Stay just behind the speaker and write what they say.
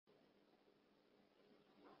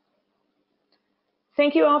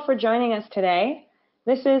Thank you all for joining us today.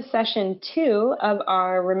 This is session 2 of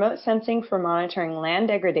our Remote Sensing for Monitoring Land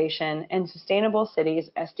Degradation and Sustainable Cities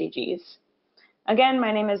SDGs. Again,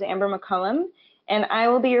 my name is Amber McCullum, and I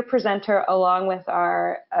will be your presenter along with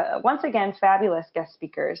our, once again, fabulous guest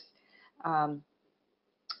speakers.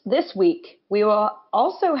 This week, we will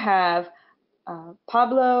also have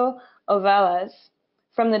Pablo Ovelas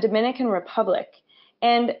from the Dominican Republic,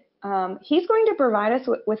 and he's going to provide us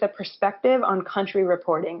with a perspective on country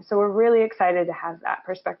reporting. So we're really excited to have that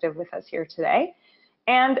perspective with us here today.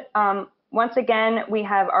 And once again, we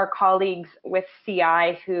have our colleagues with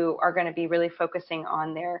CI who are going to be really focusing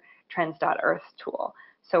on their Trends.Earth tool.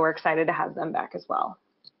 So we're excited to have them back as well.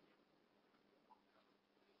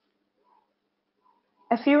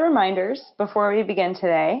 A few reminders before we begin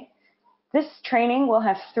today. This training will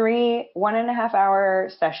have 3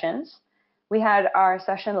 1.5-hour sessions. We had our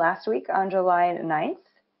session last week on July 9th,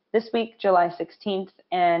 this week, July 16th,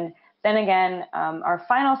 and then again, our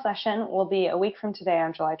final session will be a week from today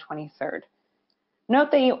on July 23rd.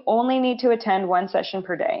 Note that you only need to attend 1 session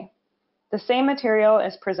per day. The same material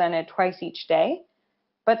is presented twice each day,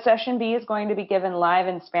 but session B is going to be given live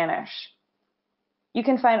in Spanish. You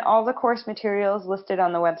can find all the course materials listed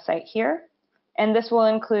on the website here, and this will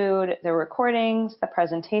include the recordings, the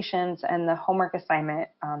presentations, and the homework assignment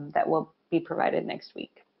that will be provided next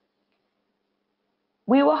week.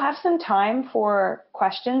 We will have some time for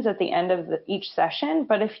questions at the end of each session,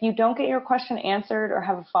 but if you don't get your question answered or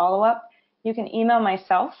have a follow-up, you can email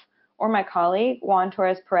myself or my colleague, Juan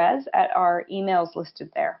Torres Perez, at our emails listed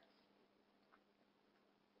there.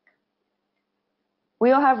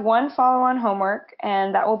 We will have 1 follow-on homework,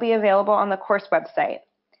 and that will be available on the course website.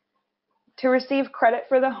 To receive credit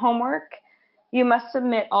for the homework, you must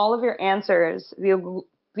submit all of your answers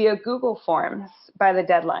via Google Forms by the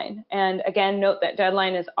deadline. And again, note that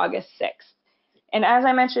deadline is August 6th. And as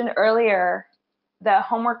I mentioned earlier, the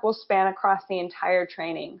homework will span across the entire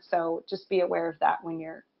training. So just be aware of that when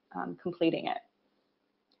you're completing it.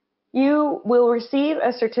 You will receive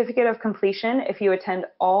a certificate of completion if you attend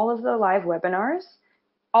all of the live webinars,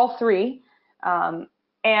 all 3,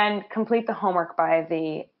 and complete the homework by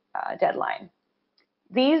the deadline.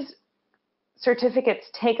 These certificates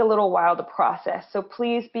take a little while to process, so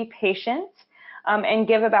please be patient and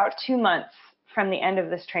give about 2 months from the end of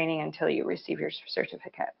this training until you receive your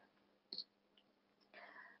certificate.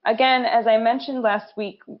 Again, as I mentioned last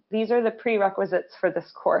week, these are the prerequisites for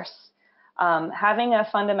this course. Having a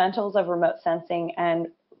fundamentals of remote sensing, and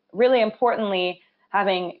really importantly,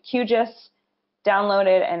 having QGIS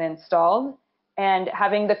downloaded and installed, and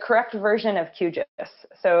having the correct version of QGIS.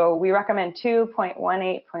 So we recommend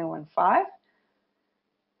 2.18.15.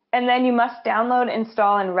 And then you must download,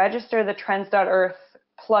 install, and register the Trends.Earth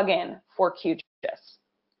plugin for QGIS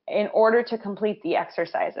in order to complete the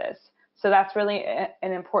exercises. So that's really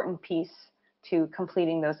an important piece to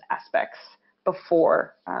completing those aspects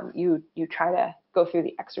before you try to go through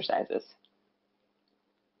the exercises.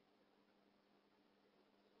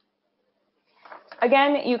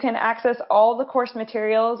 Again, you can access all the course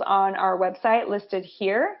materials on our website listed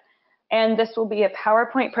here. And this will be a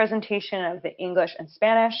PowerPoint presentation of the English and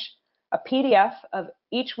Spanish, a PDF of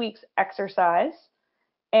each week's exercise,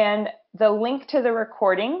 and the link to the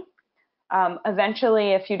recording.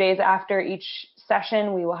 Eventually, a few days after each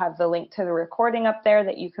session, we will have the link to the recording up there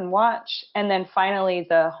that you can watch. And then finally,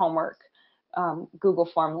 the homework Google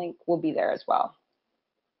form link will be there as well.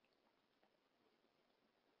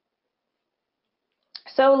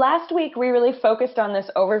 So last week, we really focused on this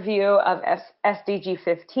overview of SDG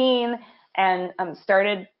 15 and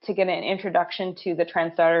started to get an introduction to the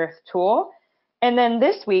Trends.Earth tool. And then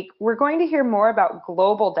this week, we're going to hear more about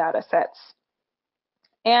global data sets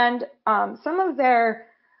and some of their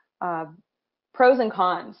pros and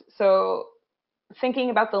cons. So thinking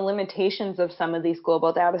about the limitations of some of these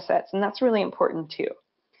global data sets, and that's really important too.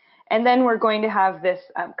 And then we're going to have this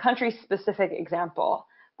country-specific example,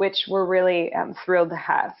 which we're really thrilled to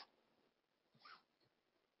have.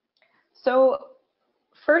 So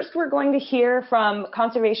first, we're going to hear from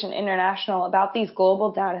Conservation International about these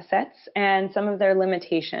global data sets and some of their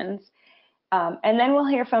limitations. And then we'll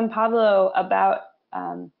hear from Pablo about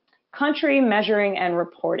country measuring and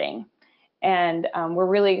reporting. And we're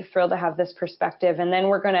really thrilled to have this perspective. And then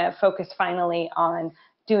we're going to focus finally on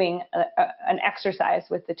doing an exercise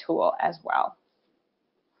with the tool as well.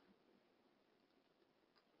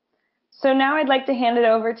 So now I'd like to hand it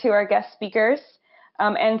over to our guest speakers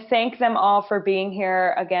and thank them all for being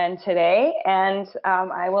here again today. And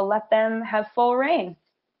I will let them have full reign.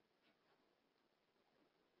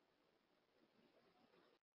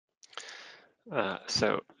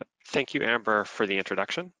 So Thank you, Amber, for the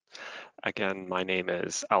introduction. Again, my name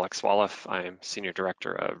is Alex Woloff. I'm Senior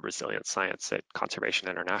Director of Resilient Science at Conservation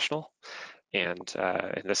International. And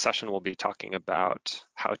in this session, we'll be talking about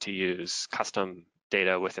how to use custom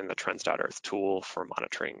data within the Trends.Earth tool for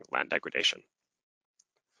monitoring land degradation.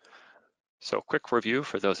 So quick review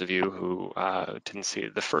for those of you who didn't see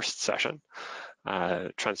the first session.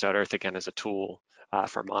 Trends.Earth, again, is a tool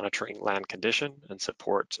for monitoring land condition and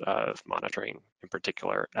support of monitoring, in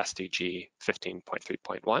particular, SDG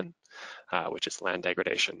 15.3.1, which is land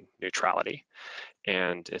degradation neutrality.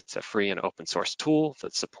 And it's a free and open source tool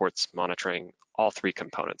that supports monitoring all three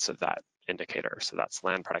components of that indicator. So that's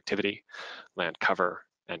land productivity, land cover,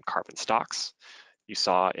 and carbon stocks. You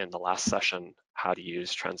saw in the last session how to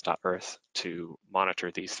use Trends.Earth to monitor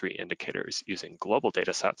these three indicators using global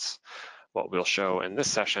data sets. What we'll show in this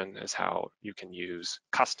session is how you can use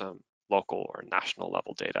custom, local, or national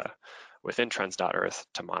level data within Trends.Earth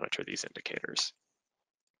to monitor these indicators.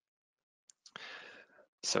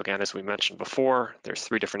 So again, as we mentioned before, there's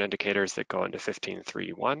three different indicators that go into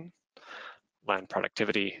 15.3.1, land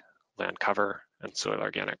productivity, land cover, and soil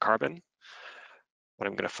organic carbon. What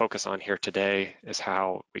I'm going to focus on here today is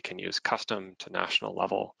how we can use custom to national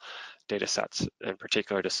level data sets, in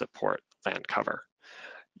particular to support land cover.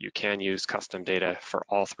 You can use custom data for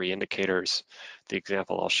all three indicators. The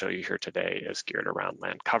example I'll show you here today is geared around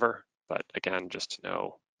land cover, but again, just to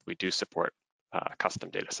know, we do support custom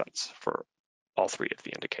data sets for all three of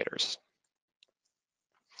the indicators.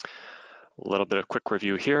 A little bit of quick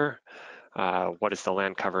review here. What is the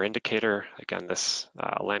land cover indicator? Again, this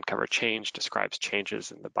land cover change describes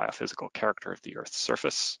changes in the biophysical character of the Earth's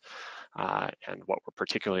surface. And what we're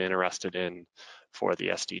particularly interested in for the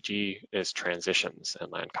SDG is transitions in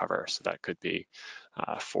land cover. So that could be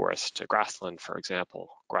forest to grassland, for example,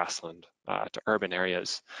 grassland to urban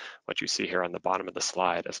areas. What you see here on the bottom of the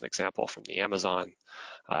slide is an example from the Amazon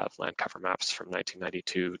of land cover maps from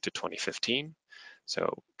 1992 to 2015.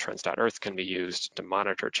 So Trends.Earth can be used to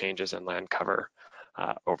monitor changes in land cover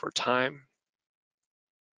over time.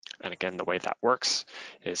 And again, the way that works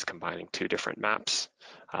is combining two different maps.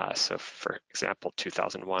 So for example,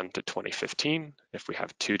 2001 to 2015, if we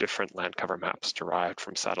have two different land cover maps derived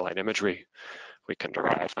from satellite imagery, we can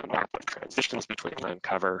derive a map of transitions between land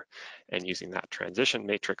cover, and using that transition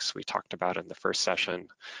matrix we talked about in the first session,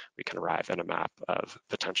 we can arrive at a map of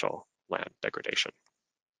potential land degradation.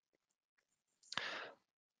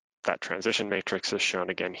 That transition matrix is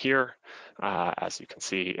shown again here. As you can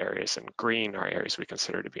see, areas in green are areas we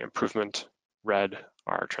consider to be improvement. Red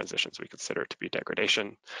are transitions we consider to be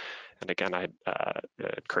degradation. And again, I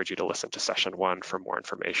encourage you to listen to session 1 for more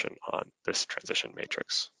information on this transition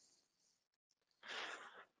matrix.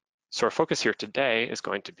 So our focus here today is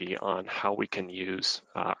going to be on how we can use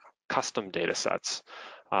custom data sets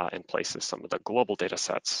in place of some of the global data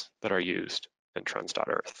sets that are used in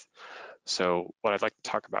Trends.Earth. So what I'd like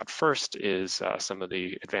to talk about first is some of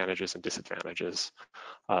the advantages and disadvantages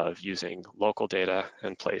of using local data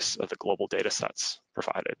in place of the global data sets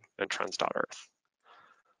provided in Trends.Earth.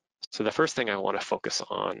 So the first thing I want to focus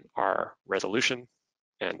on are resolution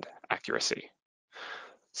and accuracy.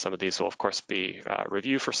 Some of these will of course be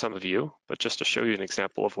review for some of you, but just to show you an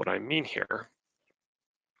example of what I mean here,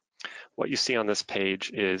 what you see on this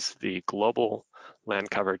page is the global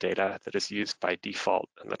land cover data that is used by default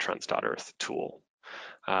in the Trends.Earth tool.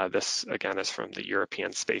 This again is from the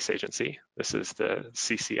European Space Agency. This is the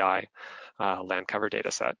CCI land cover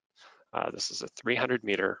data set. This is a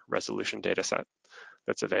 300-meter resolution data set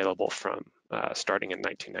that's available from starting in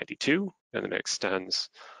 1992, and then it extends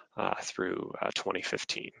through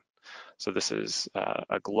 2015. So this is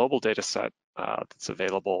a global data set that's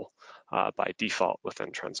available by default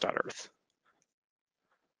within Trends.Earth.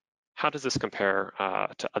 How does this compare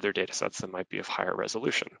to other data sets that might be of higher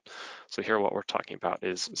resolution? So here what we're talking about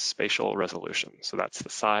is spatial resolution. So that's the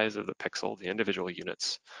size of the pixel, the individual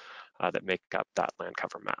units that make up that land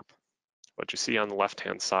cover map. What you see on the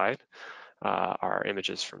left-hand side are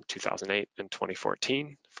images from 2008 and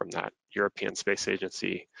 2014 from that European Space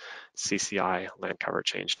Agency CCI land cover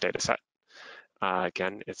change data set.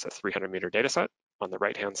 Again, it's a 300-meter data set. On the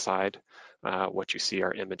right-hand side, what you see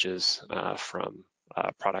are images from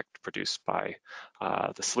a product produced by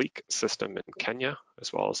the SLEEK system in Kenya,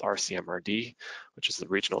 as well as RCMRD, which is the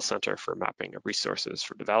Regional Center for Mapping of Resources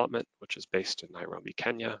for Development, which is based in Nairobi,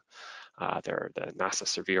 Kenya. They're the NASA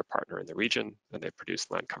Surveyor partner in the region, and they produce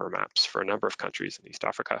land cover maps for a number of countries in East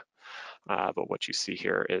Africa. But what you see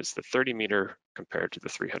here is the 30-meter compared to the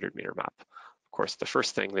 300-meter map. Of course, the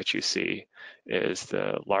first thing that you see is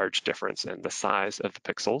the large difference in the size of the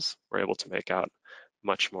pixels. We're able to make out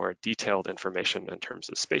much more detailed information in terms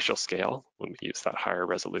of spatial scale when we use that higher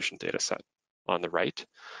resolution data set on the right.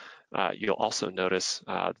 You'll also notice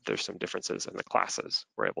there's some differences in the classes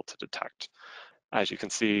we're able to detect. As you can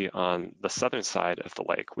see on the southern side of the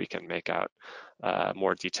lake, we can make out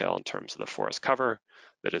more detail in terms of the forest cover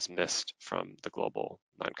that is missed from the global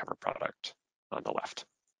land cover product on the left.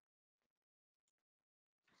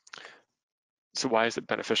 So why is it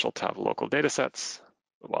beneficial to have local data sets?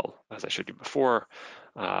 Well, as I showed you before,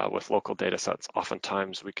 with local data sets,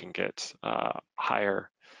 oftentimes we can get higher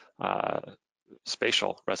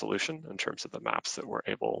spatial resolution in terms of the maps that we're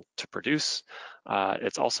able to produce.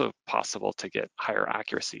 It's also possible to get higher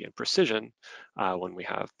accuracy and precision when we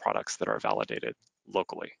have products that are validated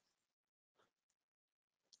locally.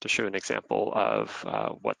 To show an example of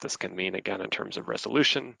what this can mean again in terms of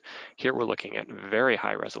resolution, here we're looking at very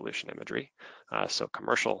high resolution imagery. So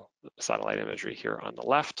commercial satellite imagery here on the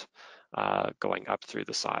left, going up through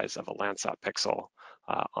the size of a Landsat pixel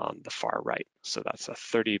on the far right. So that's a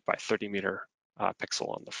 30 by 30 meter pixel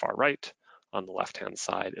on the far right. On the left-hand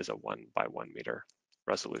side is a 1 by 1 meter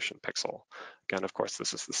resolution pixel. Again, of course,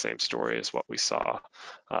 this is the same story as what we saw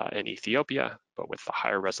in Ethiopia, but with the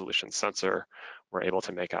higher resolution sensor, we're able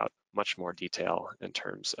to make out much more detail in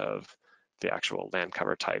terms of the actual land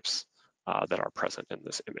cover types that are present in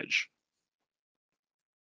this image.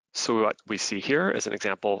 So what we see here is an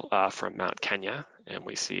example from Mount Kenya, and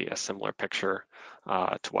we see a similar picture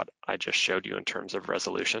to what I just showed you in terms of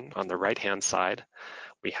resolution. On the right-hand side,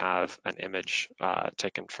 we have an image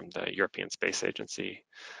taken from the European Space Agency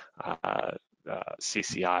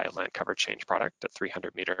CCI land cover change product at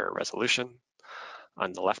 300 meter resolution.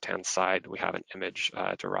 On the left-hand side, we have an image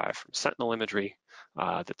derived from Sentinel imagery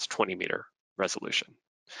that's 20 meter resolution.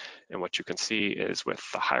 And what you can see is with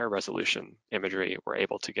the higher resolution imagery, we're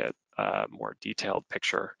able to get a more detailed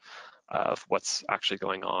picture of what's actually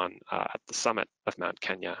going on at the summit of Mount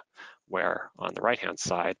Kenya, where on the right-hand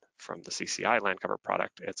side from the CCI land cover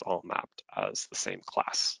product, it's all mapped as the same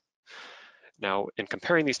class. Now, in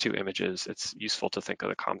comparing these two images, it's useful to think of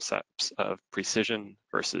the concepts of precision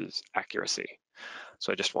versus accuracy.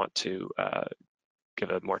 So I just want to give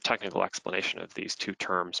a more technical explanation of these two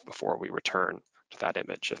terms before we return to that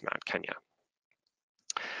image of Mount Kenya.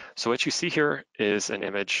 So what you see here is an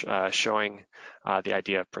image showing the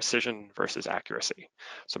idea of precision versus accuracy.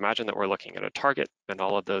 So imagine that we're looking at a target and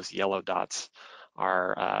all of those yellow dots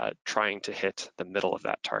are trying to hit the middle of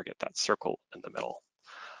that target, that circle in the middle.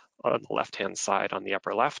 On the left-hand side, on the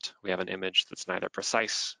upper left, we have an image that's neither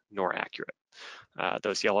precise nor accurate.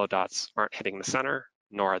 Those yellow dots aren't hitting the center,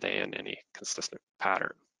 nor are they in any consistent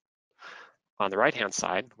pattern. On the right-hand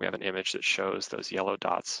side, we have an image that shows those yellow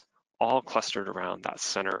dots all clustered around that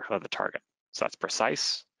center of the target. So that's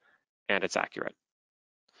precise and it's accurate.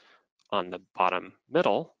 On the bottom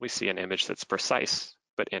middle, we see an image that's precise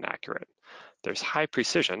but inaccurate. There's high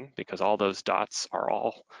precision because all those dots are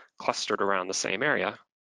all clustered around the same area,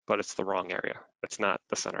 but it's the wrong area. It's not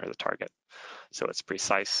the center of the target. So it's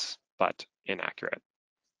precise but inaccurate.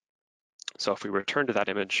 So if we return to that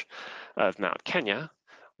image of Mount Kenya,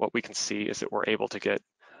 what we can see is that we're able to get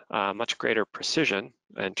much greater precision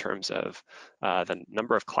in terms of the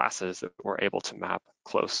number of classes that we're able to map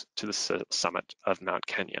close to the summit of Mount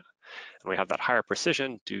Kenya. And we have that higher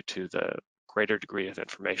precision due to the greater degree of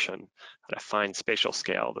information at a fine spatial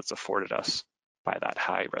scale that's afforded us by that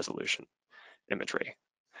high resolution imagery.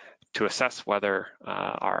 To assess whether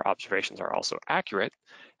our observations are also accurate,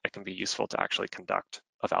 it can be useful to actually conduct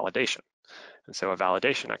a validation. And so a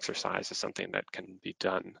validation exercise is something that can be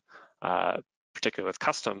done particularly with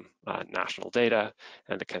custom national data,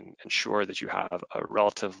 and it can ensure that you have a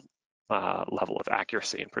relative level of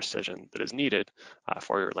accuracy and precision that is needed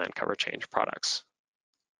for your land cover change products.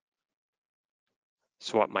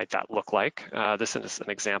 So what might that look like? This is an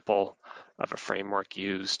example of a framework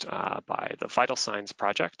used by the Vital Signs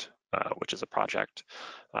Project, which is a project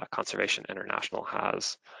Conservation International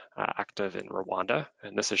has active in Rwanda.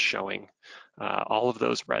 And this is showing all of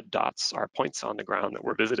those red dots are points on the ground that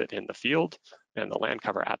were visited in the field, and the land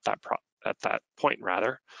cover at that point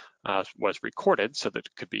was recorded so that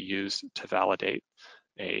it could be used to validate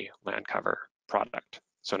a land cover product.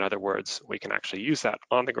 So in other words, we can actually use that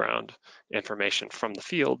on the ground information from the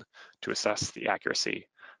field to assess the accuracy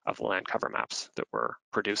of the land cover maps that we're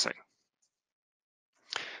producing.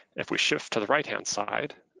 If we shift to the right-hand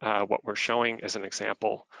side, what we're showing is an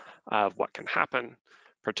example of what can happen,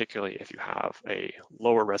 particularly if you have a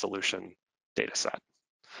lower resolution data set.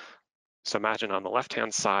 So imagine on the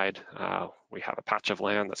left-hand side, we have a patch of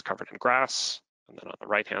land that's covered in grass, and then on the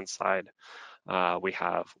right-hand side, we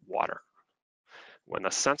have water. When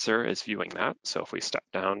the sensor is viewing that, so if we step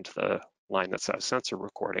down to the line that says sensor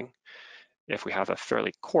recording, if we have a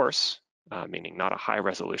fairly coarse, meaning not a high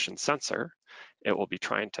resolution sensor, it will be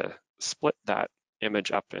trying to split that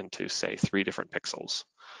image up into, say, 3 different pixels.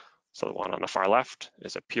 So the one on the far left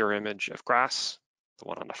is a pure image of grass, the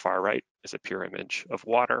one on the far right is a pure image of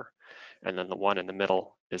water, and then the one in the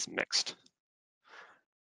middle is mixed.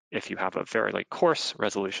 If you have a very coarse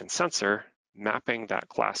resolution sensor, mapping that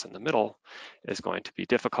class in the middle is going to be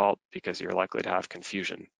difficult because you're likely to have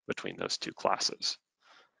confusion between those two classes.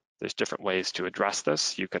 There's different ways to address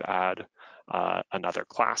this. You could add another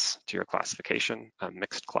class to your classification, a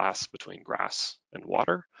mixed class between grass and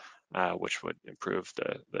water, which would improve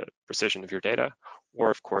the precision of your data.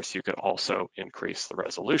 Or of course, you could also increase the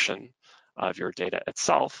resolution of your data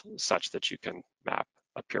itself such that you can map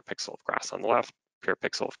a pure pixel of grass on the left, pure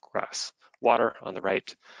pixel of grass water on the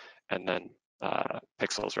right, and then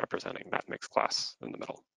pixels representing that mixed class in the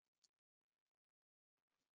middle.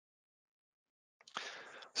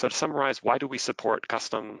 So to summarize, why do we support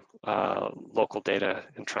custom local data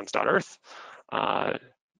in Trends.Earth?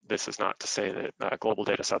 This is not to say that global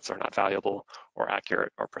data sets are not valuable or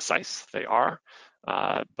accurate or precise. They are,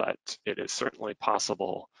 but it is certainly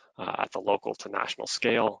possible at the local to national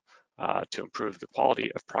scale to improve the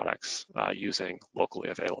quality of products using locally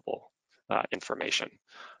available information.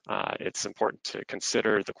 It's important to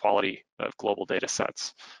consider the quality of global data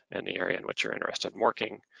sets in the area in which you're interested in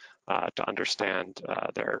working, to understand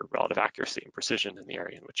their relative accuracy and precision in the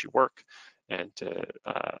area in which you work, and to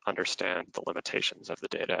understand the limitations of the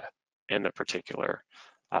data in the particular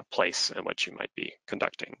place in which you might be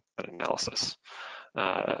conducting an analysis.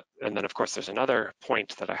 And then of course there's another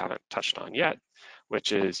point that I haven't touched on yet,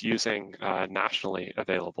 which is using nationally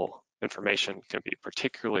available information can be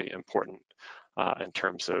particularly important in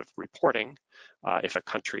terms of reporting. If a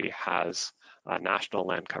country has a national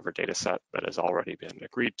land cover data set that has already been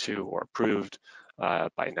agreed to or approved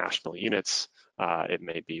by national units, it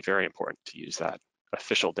may be very important to use that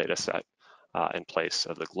official data set in place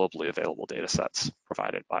of the globally available data sets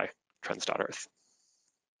provided by Trends.Earth.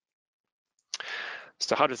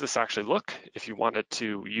 So how does this actually look? If you wanted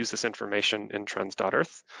to use this information in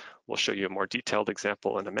Trends.Earth, we'll show you a more detailed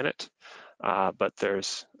example in a minute. But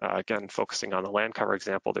there's, again, focusing on the land cover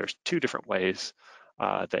example, there's 2 different ways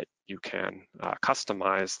that you can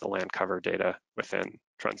customize the land cover data within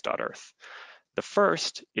Trends.Earth. The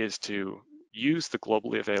first is to use the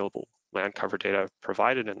globally available land cover data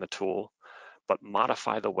provided in the tool, but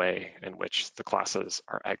modify the way in which the classes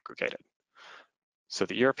are aggregated. So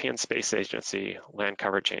the European Space Agency land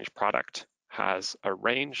cover change product has a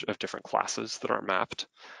range of different classes that are mapped.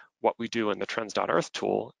 What we do in the Trends.Earth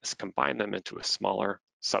tool is combine them into a smaller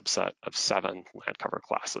subset of 7 land cover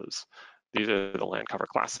classes. These are the land cover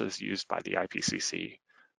classes used by the IPCC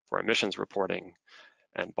for emissions reporting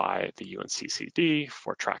and by the UNCCD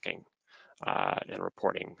for tracking and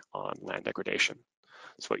reporting on land degradation.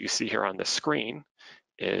 So what you see here on the screen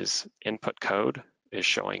is input code is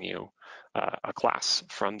showing you a class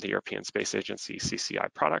from the European Space Agency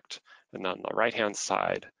CCI product, and on the right-hand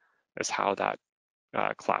side is how that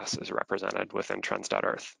class is represented within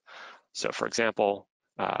Trends.Earth. So for example,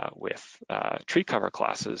 with tree cover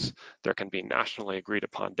classes, there can be nationally agreed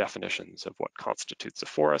upon definitions of what constitutes a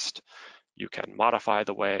forest. You can modify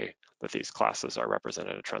the way that these classes are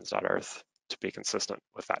represented in Trends.Earth to be consistent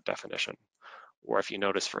with that definition. Or if you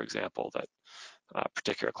notice, for example, that a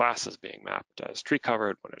particular class is being mapped as tree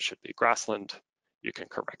covered when it should be grassland, you can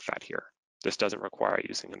correct that here. This doesn't require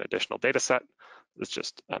using an additional data set. It's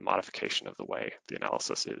just a modification of the way the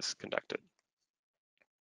analysis is conducted.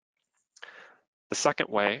 The second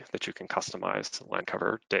way that you can customize land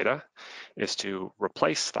cover data is to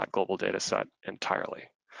replace that global data set entirely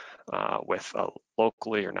with a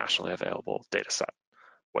locally or nationally available data set.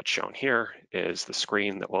 What's shown here is the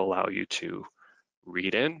screen that will allow you to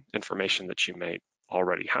read in information that you may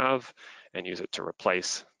already have and use it to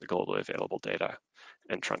replace the globally available data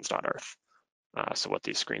in Trends.Earth. So what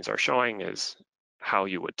these screens are showing is how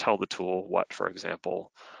you would tell the tool what, for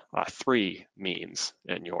example, 3 means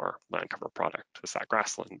in your land cover product. Is that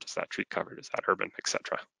grassland? Is that tree covered? Is that urban,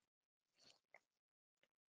 etc.?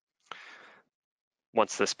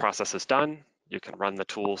 Once this process is done, you can run the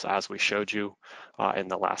tools as we showed you in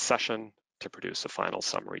the last session to produce a final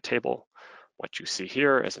summary table. What you see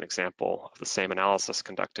here is an example of the same analysis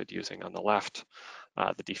conducted using on the left,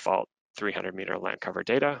 the default 300-meter land cover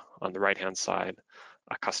data, on the right-hand side,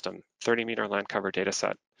 a custom 30-meter land cover data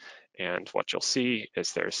set. And what you'll see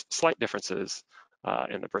is there's slight differences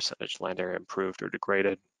in the percentage land area improved or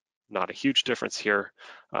degraded. Not a huge difference here,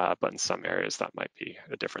 but in some areas that might be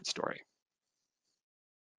a different story.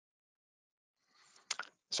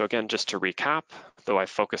 So again, just to recap, though I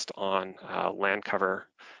focused on land cover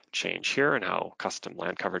change here and how custom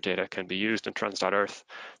land cover data can be used in Trends.Earth,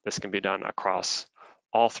 this can be done across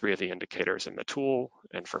all three of the indicators in the tool.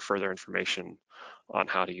 And for further information on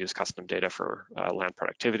how to use custom data for land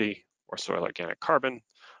productivity or soil organic carbon,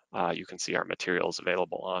 you can see our materials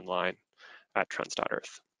available online at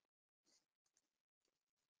Trends.Earth.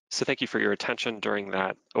 So thank you for your attention during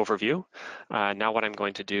that overview. Now what I'm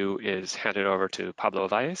going to do is hand it over to Pablo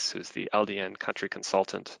Valles, who's the LDN country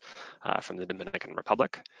consultant from the Dominican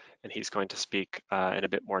Republic. And he's going to speak in a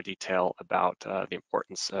bit more detail about the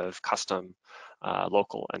importance of custom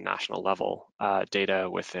local and national level data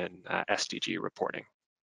within SDG reporting.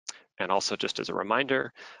 And also just as a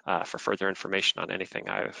reminder, for further information on anything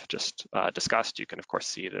I've just discussed, you can of course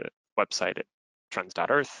see the website at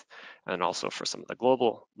Trends.Earth, and also for some of the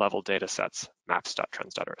global level data sets,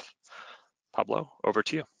 maps.trends.earth. Pablo, over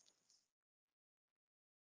to you.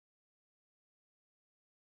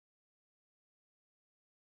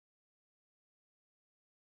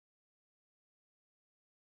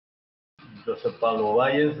 Yo soy Pablo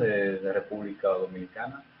Valles, de República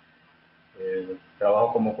Dominicana.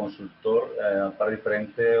 Trabajo como consultor para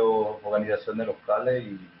diferentes organizaciones locales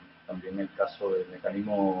y también en el caso del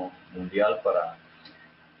mecanismo mundial para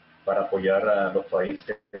apoyar a los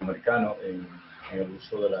países americanos en el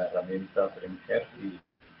uso de la herramienta Trends.Earth y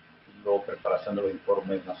la preparación de los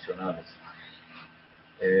informes nacionales.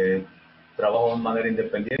 Trabajo de manera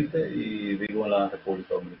independiente y vivo en la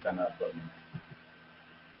República Dominicana actualmente.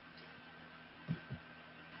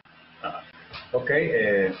 Ok,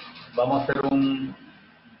 vamos a hacer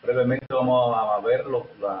brevemente vamos a ver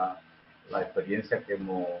la experiencia que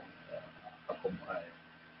hemos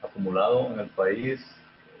acumulado en el país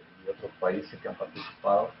y otros países que han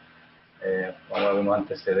participado. Vamos a ver unos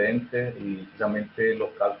antecedentes y precisamente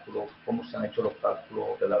los cálculos, cómo se han hecho los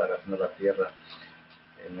cálculos de la variación de la tierra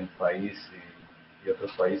en el país y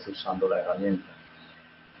otros países usando la herramienta.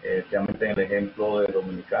 Especialmente en el ejemplo de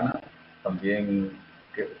Dominicana, también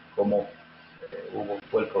cómo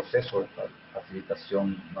fue el proceso de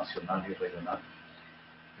facilitación nacional y regional,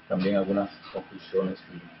 y también algunas conclusiones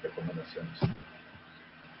y recomendaciones.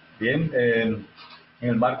 Bien, en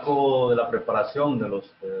el marco de la preparación de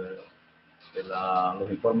los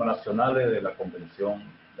informes nacionales de la Convención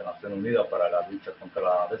de Naciones Unidas para la lucha contra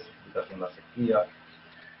la desertificación y la sequía,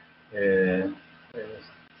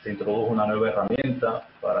 se introdujo una nueva herramienta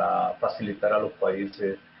para facilitar a los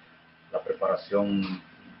países la preparación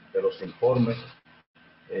de los informes.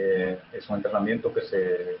 Es un entrenamiento que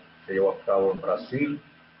se llevó a cabo en Brasil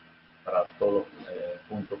para todos los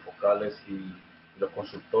puntos focales y los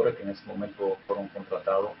consultores que en ese momento fueron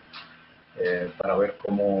contratados para ver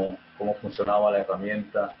cómo funcionaba la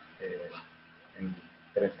herramienta en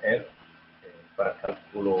Trends.Earth para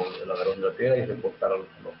cálculo de la variación de la tierra y reportar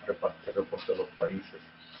reportes de los países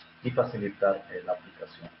y facilitar la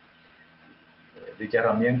aplicación. Dicha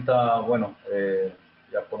herramienta, bueno,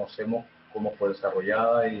 ya conocemos cómo fue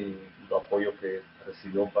desarrollada y los apoyos que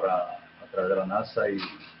recibió a través de la NASA y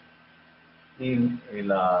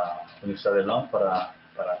la Universidad de Lund para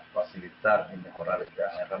facilitar y mejorar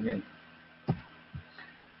esta herramienta.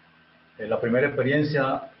 La primera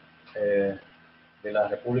experiencia de la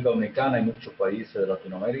República Dominicana y muchos países de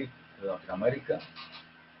Latinoamérica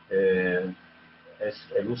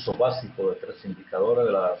es el uso básico de 3 indicadores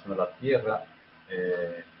de la variación de la tierra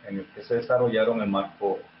en el que se desarrollaron en el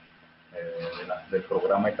marco del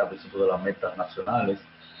programa establecido de las metas nacionales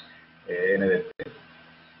NDT.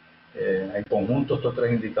 En conjunto, estos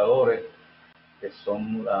 3 indicadores, que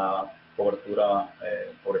son la cobertura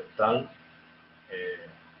forestal,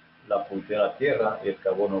 la productividad de la tierra y el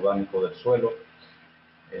carbono orgánico del suelo,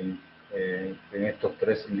 en estos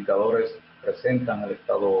 3 indicadores presentan el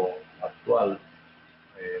estado actual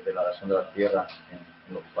de la variación de la tierra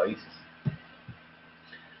en los países.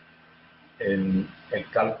 En el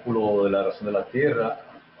cálculo de la variación de la tierra,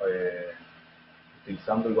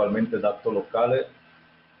 utilizando igualmente datos locales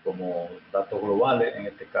como datos globales. En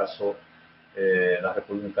este caso, la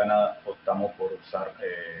República Dominicana optamos por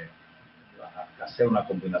hacer una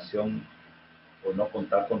combinación o no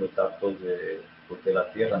contar con los datos de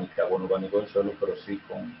la tierra ni carbono orgánico del suelo, pero sí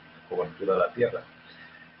con cobertura de la tierra.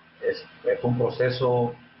 Es un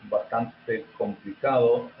proceso bastante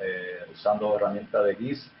complicado usando herramientas de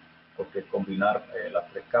GIS, porque combinar las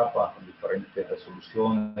 3 capas con diferentes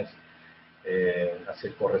resoluciones,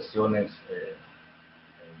 hacer correcciones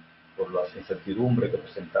por las incertidumbres que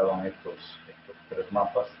presentaban estos 3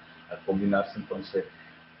 mapas, al combinarse entonces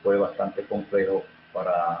fue bastante complejo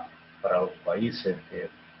para los países que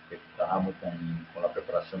trabajamos con la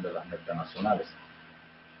preparación de las metas nacionales.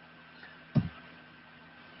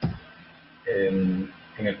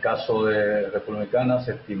 En el caso de República Dominicana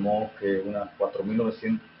se estimó que unas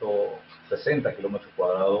 4.960 kilómetros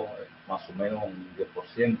cuadrados, más o menos un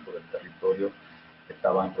 10% del territorio,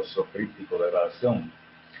 estaba en proceso crítico de degradación.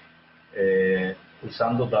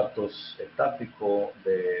 Usando datos estáticos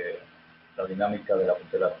de la dinámica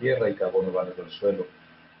de la tierra y carbono orgánico del suelo.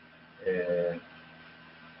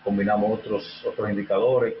 Combinamos otros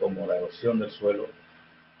indicadores como la erosión del suelo,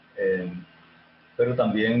 pero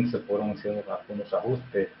también se fueron haciendo algunos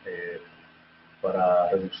ajustes para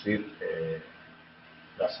reducir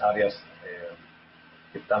las áreas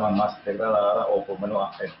que estaban más degradadas o por lo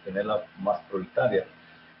menos tenerlas más prioritarias.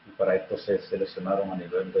 Y para esto se seleccionaron a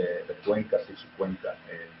nivel de cuencas y subcuencas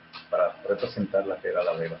para representar la que era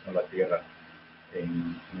la degradación de la tierra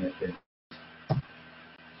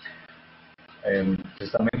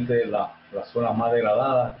precisamente las zonas más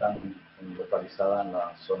degradadas están localizadas en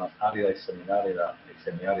las zonas áridas y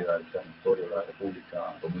semiáridas del territorio de la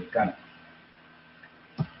República Dominicana.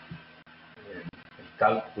 El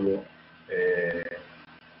cálculo de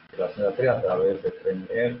la tierra a través de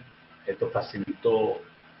Trends.Earth, esto facilitó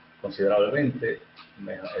considerablemente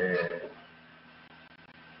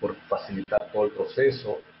por facilitar todo el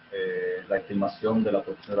proceso, la estimación de la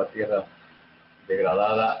producción de la tierra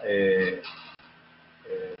degradada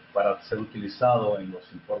para ser utilizado en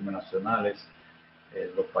los informes nacionales.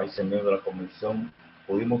 Los países miembros de la Convención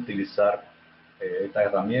pudimos utilizar esta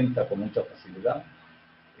herramienta con mucha facilidad,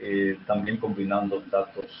 también combinando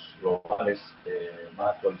datos globales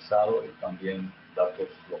más actualizados y también datos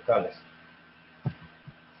locales.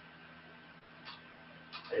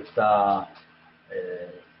 Esta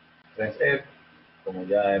Trends.Earth, como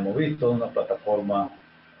ya hemos visto, es una plataforma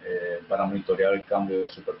para monitorear el cambio de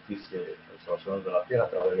superficie de observaciones de la Tierra a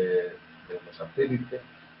través de los satélites.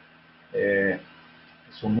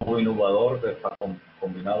 Es un nuevo innovador para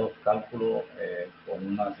combinados cálculos con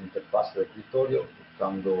unas interfaces de escritorio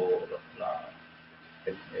usando la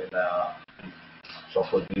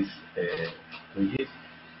software GIS.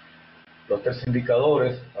 Los tres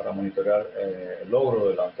indicadores para monitorear el logro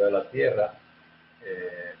de la altura de la Tierra,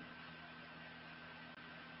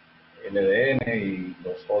 LDN y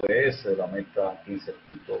los ODS de la meta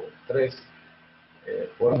 15.3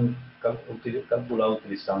 fueron calculados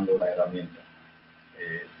utilizando la herramienta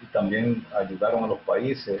y también ayudaron a los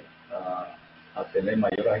países a tener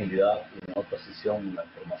mayor agilidad y mejor precisión en la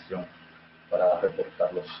información para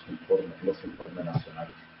reportar los informes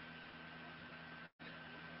nacionales.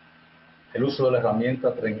 El uso de la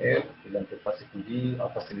herramienta Trends.Earth y la interfaz QGIS ha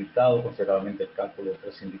facilitado considerablemente el cálculo de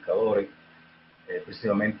tres indicadores,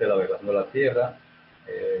 precisamente la degradación de la tierra,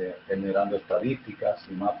 generando estadísticas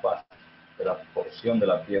y mapas de la porción de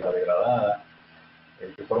la tierra degradada,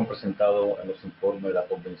 que fueron presentados en los informes de la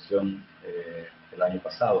Convención el año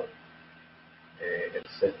pasado. El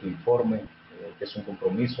sexto informe, que es un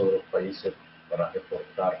compromiso de los países para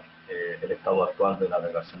reportar el estado actual de la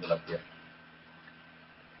degradación de la tierra.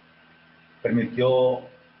 Permitió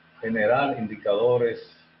generar indicadores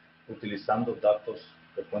utilizando datos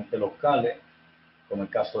de fuentes locales, como el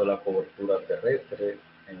caso de la cobertura terrestre.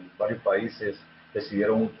 En varios países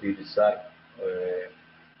decidieron utilizar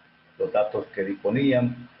los datos que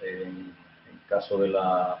disponían, en el caso de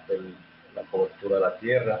la cobertura de la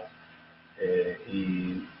tierra,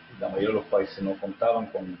 y la mayoría de los países no contaban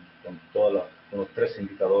con los tres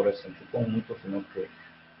indicadores en su conjunto, sino que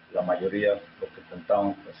la mayoría, los que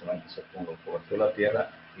contaban, personalmente con la cobertura de la tierra,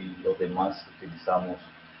 y los demás utilizamos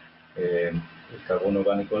el carbono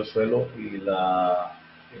orgánico del suelo y la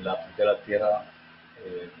de la tierra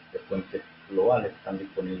de fuentes globales están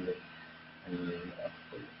disponibles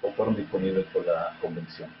o fueron disponibles por la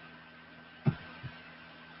Convención.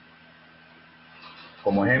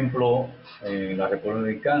 Como ejemplo, en la República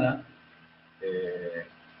Dominicana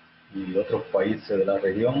y otros países de la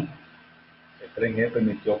región, el Trends.Earth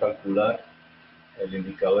permitió calcular el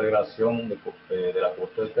indicador de degradación de la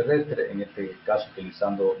cobertura terrestre, en este caso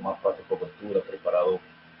utilizando mapas de cobertura preparados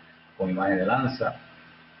con imagen de lanza,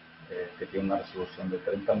 que tiene una resolución de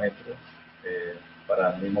 30 metros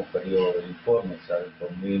para el mismo periodo del informe, o sea, del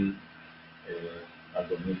 2000 al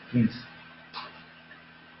 2015.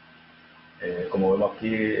 Como vemos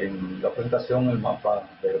aquí en la presentación, el mapa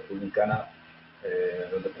de República Dominicana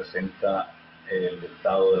donde presenta el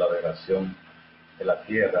estado de la degradación de la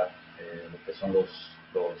tierra, lo que son los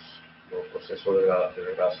procesos de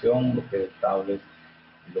degradación, lo que es estable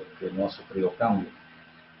y lo que no ha sufrido cambio.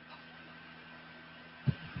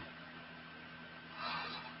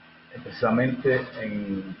 Precisamente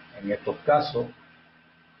en estos casos,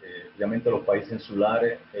 obviamente los países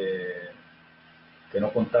insulares que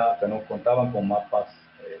no contaban con mapas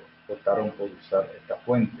optaron por usar esta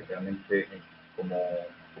fuente. Realmente, como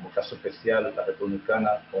caso especial, la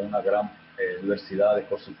República con una gran diversidad de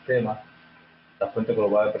ecosistemas, las fuentes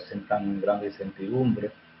globales presentan gran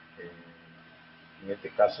incertidumbre. En este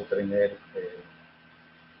caso,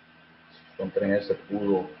 con Trends.Earth se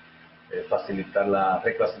pudo facilitar la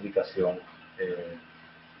reclasificación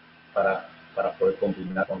para poder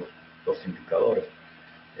combinar con los indicadores.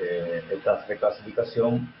 Esta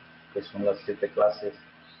reclasificación, que son las 7 clases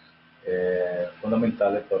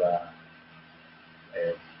fundamentales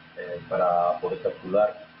para poder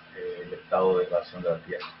calcular el estado de degradación de la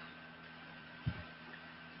Tierra.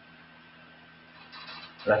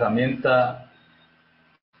 La herramienta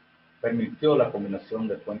permitió la combinación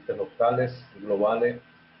de fuentes locales y globales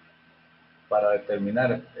para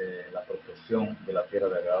determinar la proporción de la tierra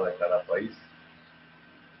degradada de cada país,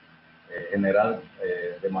 generar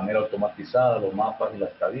de manera automatizada los mapas y la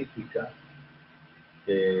estadística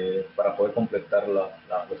para poder completar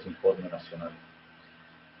los informes nacionales.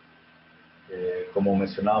 Como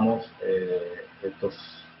mencionamos,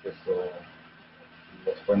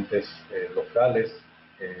 las fuentes locales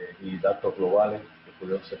y datos globales que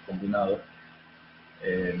pudieron ser combinados.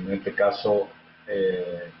 En este caso,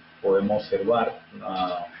 podemos observar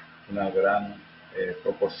una gran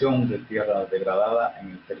proporción de tierra degradada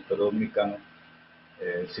en el territorio dominicano.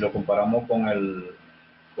 Si lo comparamos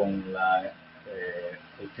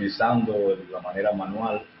utilizando la manera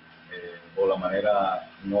manual o la manera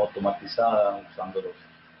no automatizada, usando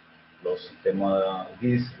los sistemas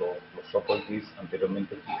GIS, los software GIS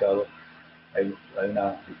anteriormente explicados, hay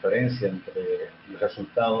una diferencia entre el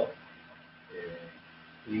resultado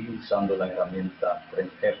y usando la herramienta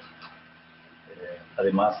Trends.Earth.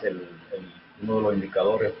 Además, uno de los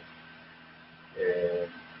indicadores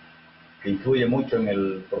que influye mucho en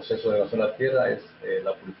el proceso de degradación de la tierra es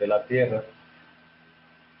la pureza de la tierra,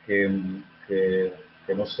 que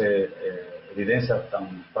no se evidencia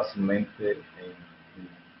tan fácilmente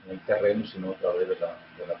en el terreno, sino a través de la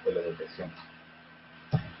teledetección.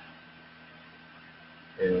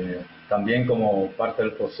 También, como parte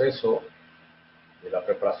del proceso de la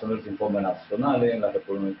preparación de los informes nacionales, en la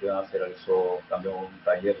República Dominicana se realizó también un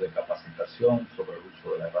taller de capacitación sobre el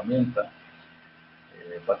uso de la herramienta.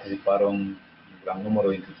 Participaron un gran número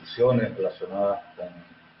de instituciones relacionadas con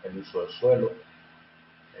el uso del suelo.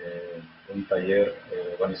 Un taller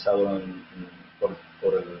organizado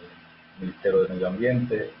por el Ministerio de Medio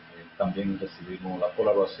Ambiente. También recibimos la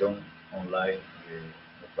colaboración online de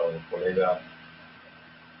nuestro colega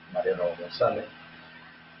Mariano González.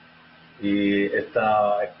 Y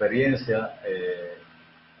esta experiencia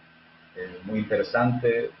muy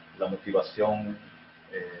interesante, la motivación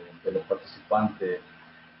de los participantes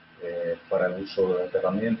para el uso de esta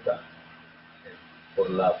herramienta, por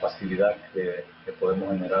la facilidad que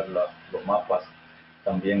podemos generar los mapas,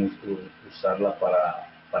 también usarla para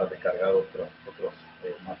descargar otros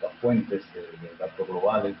mapas fuentes de datos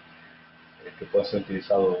globales que pueden ser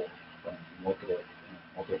utilizados en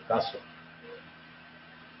otros casos.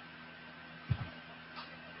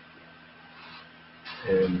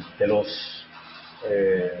 El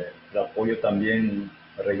apoyo también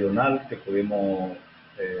regional que pudimos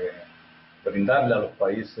brindarle a los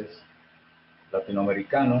países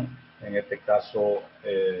latinoamericanos, en este caso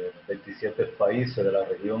 27 países de la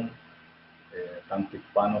región, tanto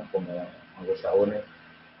hispanos como anglosajones,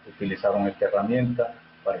 utilizaron esta herramienta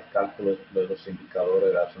para el cálculo de los indicadores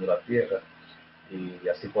de la acción de la tierra y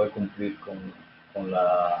así poder cumplir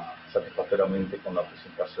satisfactoriamente con la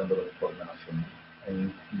presentación de los informes nacionales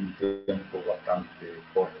en un tiempo bastante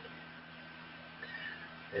corto.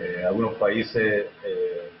 Algunos países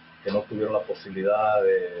que no tuvieron la posibilidad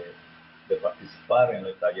de participar en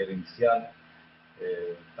el taller inicial,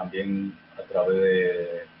 también a través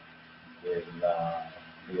de la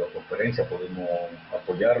videoconferencia pudimos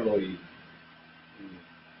apoyarlo y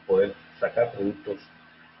poder sacar productos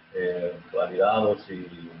validados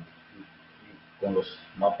y con los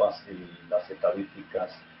mapas y las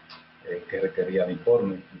estadísticas que requería el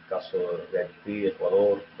informe. En el caso de Haití,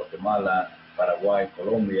 Ecuador, Guatemala, Paraguay,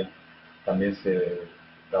 Colombia, también se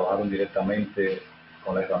trabajaron directamente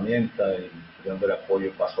con la herramienta y dando el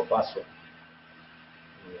apoyo paso a paso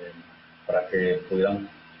para que pudieran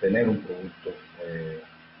tener un producto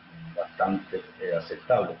bastante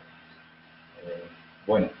aceptable.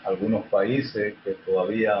 Bueno, algunos países que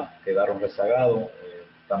todavía quedaron rezagados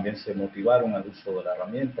también se motivaron al uso de la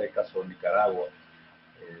herramienta. El caso de Nicaragua,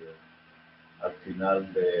 al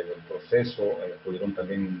final del proceso, pudieron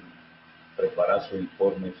también preparar sus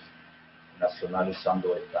informes nacionales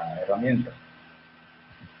usando esta herramienta.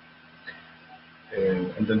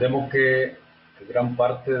 Entendemos que gran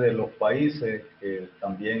parte de los países que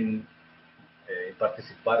también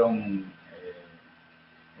participaron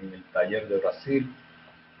en el taller de Brasil.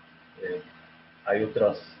 Hay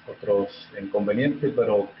otros inconvenientes,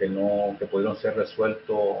 pero que pudieron ser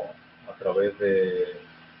resueltos a través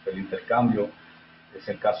del intercambio. Es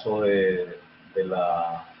el caso de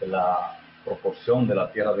la proporción de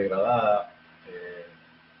la tierra degradada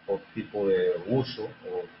por tipo de uso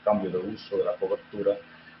o cambio de uso de la cobertura.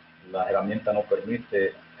 La herramienta no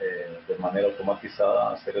permite de manera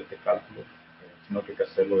automatizada hacer este cálculo, sino que hay que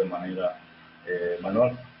hacerlo de manera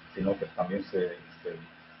manual, sino que también se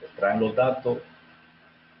extraen los datos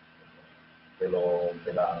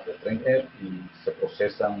de Trends.Earth y se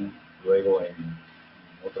procesan luego en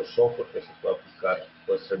otro software que se puede aplicar,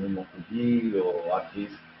 puede ser el mismo QG o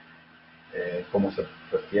ArcGIS, como se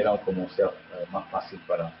prefiera o como sea más fácil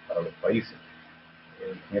para los países.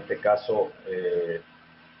 En este caso,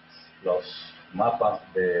 los mapas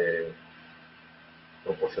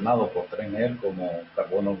proporcionados por Trends.Earth como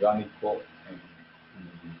carbono orgánico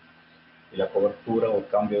y la cobertura o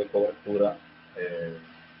cambio de cobertura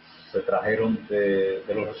se trajeron de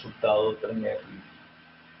los resultados de Trends.Earth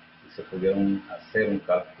y se pudieron hacer un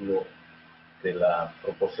cálculo de la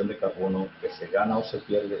proporción de carbono que se gana o se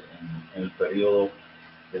pierde en el periodo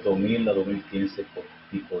de 2000 a 2015 por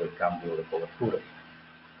tipo de cambio de cobertura.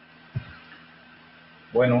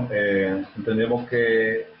 Bueno, entendemos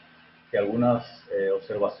que algunas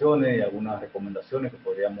observaciones y algunas recomendaciones que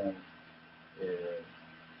podríamos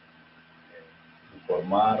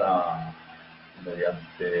informar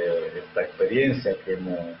mediante esta experiencia que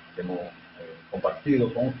hemos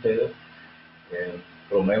compartido con ustedes.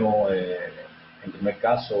 Promovemos, en primer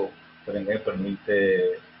caso, Trends.Earth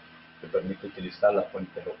permite utilizar las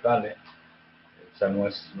fuentes locales, o sea, no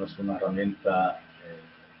es una herramienta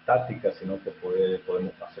táctica, sino que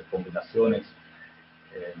podemos hacer combinaciones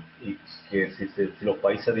y que si los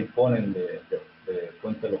países disponen de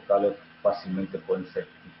fuentes locales, fácilmente pueden ser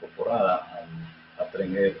incorporadas a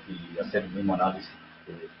Trends.Earth y hacer el mismo análisis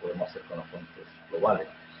que podemos hacer con las fuentes globales.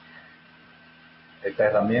 Esta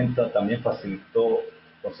herramienta también facilitó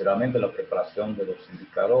considerablemente la preparación de los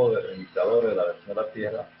indicadores de la versión de la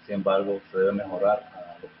Tierra. Sin embargo, se debe mejorar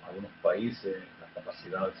a algunos países las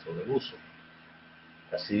capacidades sobre el uso.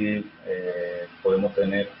 Así podemos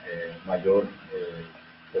tener mayor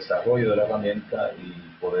desarrollo de la herramienta y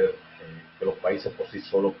poder que los países por sí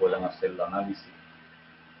solos puedan hacer el análisis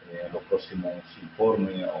en los próximos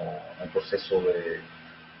informes o en el proceso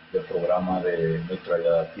del programa de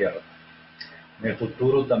neutralidad de la Tierra. En el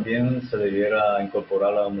futuro también se debiera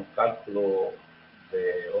incorporar a unos cálculos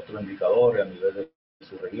de otros indicadores a nivel de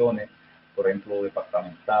sus regiones, por ejemplo,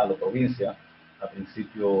 departamental o provincia. Al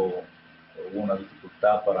principio hubo una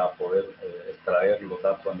dificultad para poder extraer los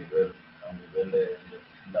datos a nivel de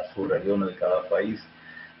las subregiones de cada país,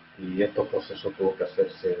 y estos procesos tuvo que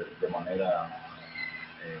hacerse de manera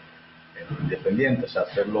independiente, o sea,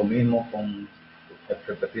 hacer lo mismo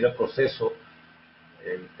repetir el proceso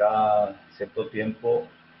cada cierto tiempo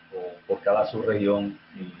o por cada subregión,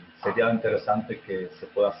 y sería interesante que se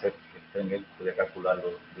pueda hacer que Trends.Earth pueda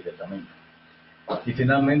calcularlo directamente. Y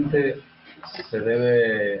finalmente se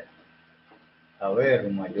debe haber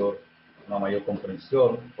una mayor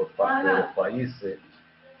comprensión por parte de los países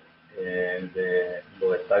de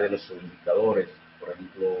los detalles de los subindicadores, por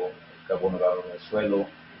ejemplo, el carbono en el suelo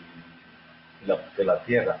y de la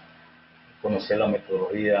tierra, conocer la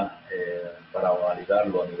metodología para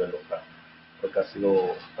validarlo a nivel local. Creo que ha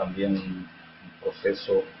sido también un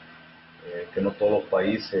proceso que no todos los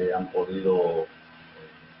países han podido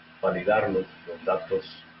validar los datos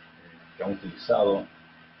que han utilizado,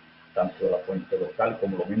 tanto de la fuente local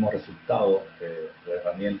como los mismos resultados de la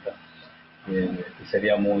herramienta. Y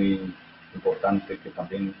sería muy importante que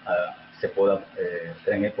también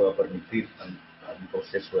Trends.Earth pueda permitir un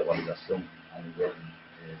proceso de validación a nivel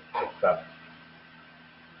local.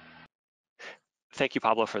 Thank you,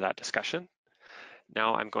 Pablo, for that discussion.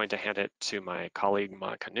 Now I'm going to hand it to my colleague,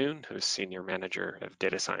 Monica Noon, who's Senior Manager of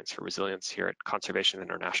Data Science for Resilience here at Conservation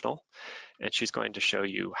International. And she's going to show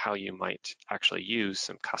you how you might actually use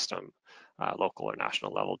some custom local or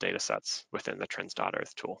national level data sets within the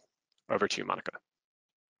Trends.Earth tool. Over to you, Monica.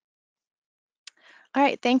 All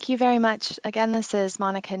right, thank you very much. Again, this is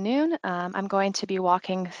Monica Noon. I'm going to be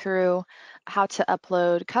walking through how to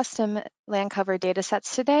upload custom land cover data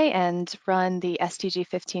sets today and run the SDG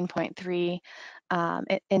 15.3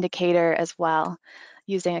 indicator as well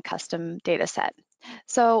using a custom data set.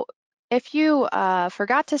 So if you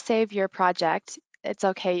forgot to save your project, it's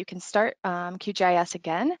okay, you can start QGIS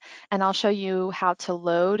again, and I'll show you how to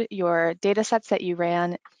load your data sets that you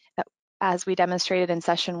ran as we demonstrated in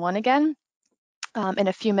session 1 again in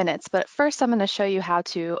a few minutes. But first, I'm going to show you how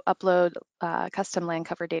to upload a custom land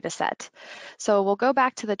cover data set. So we'll go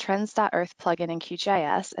back to the Trends.Earth plugin in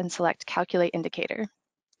QGIS and select Calculate Indicator.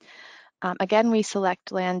 Again, we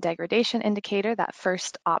select Land Degradation Indicator, that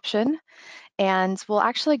first option, and we'll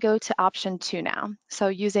actually go to option 2 now. So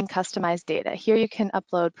using customized data. Here you can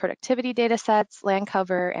upload productivity data sets, land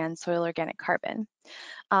cover, and soil organic carbon.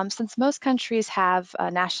 Since most countries have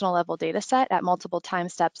a national level data set at multiple time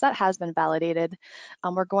steps that has been validated,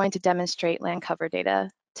 we're going to demonstrate land cover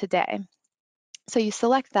data today. So you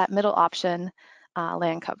select that middle option,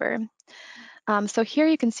 land cover. So here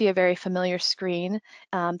you can see a very familiar screen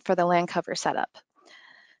for the land cover setup.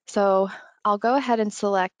 So I'll go ahead and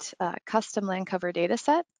select custom land cover data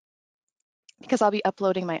set because I'll be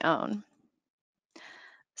uploading my own.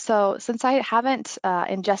 So since I haven't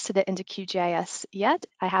ingested it into QGIS yet,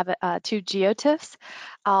 I have 2 GeoTIFFs.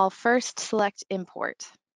 I'll first select import,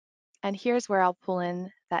 and here's where I'll pull in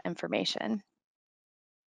that information.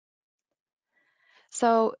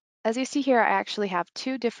 So as you see here, I actually have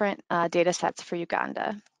 2 different data sets for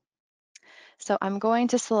Uganda. So I'm going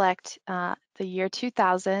to select the year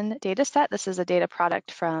 2000 data set. This is a data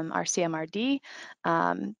product from our CMRD,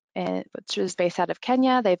 which is based out of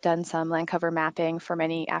Kenya. They've done some land cover mapping for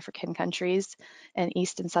many African countries in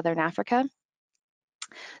East and Southern Africa.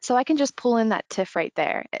 So I can just pull in that TIFF right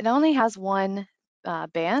there. It only has 1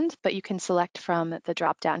 band, but you can select from the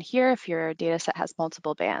drop down here if your data set has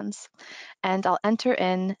multiple bands. And I'll enter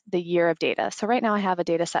in the year of data. So right now I have a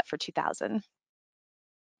data set for 2000.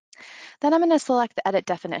 Then I'm going to select the edit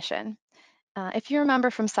definition. If you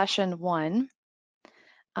remember from session 1,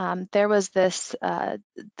 there was this, the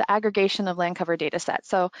aggregation of land cover data sets.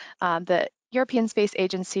 So the European Space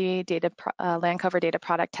Agency land cover data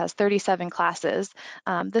product has 37 classes.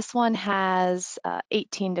 This one has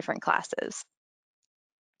 18 different classes.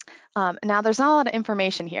 Now there's not a lot of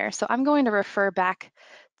information here, so I'm going to refer back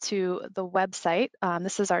to the website.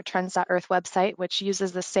 This is our Trends.Earth website, which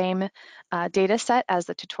uses the same data set as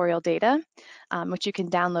the tutorial data, which you can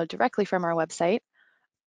download directly from our website.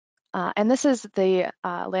 And this is the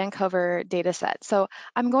land cover data set. So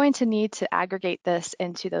I'm going to need to aggregate this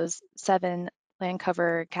into those 7 land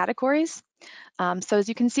cover categories. So as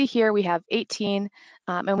you can see here, we have 18,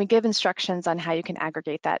 and we give instructions on how you can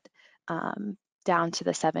aggregate that down to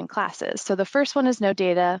the 7 classes. So the first one is no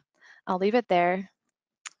data. I'll leave it there.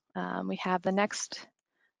 We have the next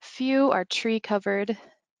few are tree covered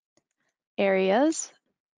areas.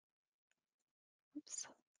 Oops.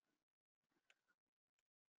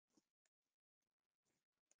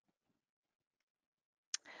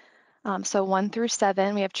 So 1 through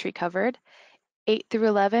 7, we have tree covered. 8 through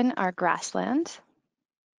 11 are grassland.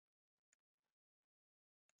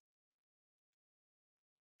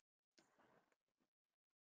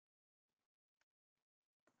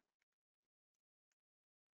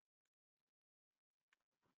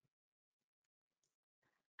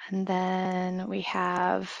 And then we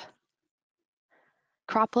have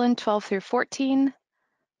cropland 12 through 14.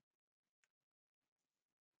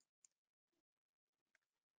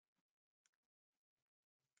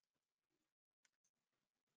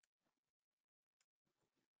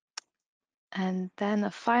 And then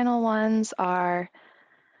the final ones are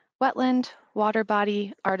wetland, water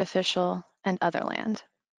body, artificial, and other land.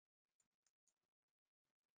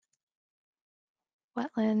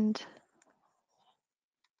 Wetland,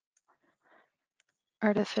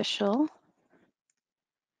 artificial,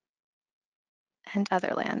 and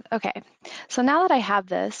other land. Okay, so now that I have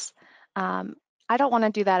this, I don't want to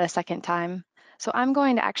do that a second time. So I'm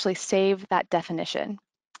going to actually save that definition.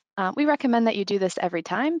 We recommend that you do this every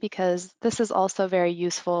time because this is also very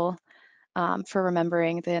useful for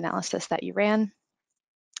remembering the analysis that you ran.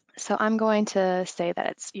 So I'm going to say that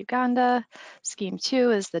it's Uganda. Scheme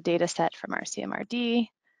 2 is the data set from our CMRD.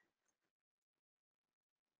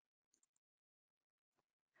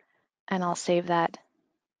 And I'll save that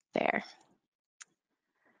there.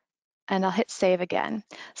 And I'll hit save again.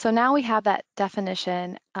 So now we have that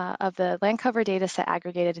definition of the land cover data set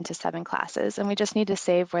aggregated into 7 classes, and we just need to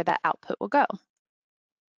save where that output will go.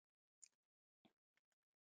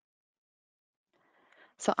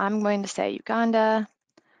 So I'm going to say Uganda.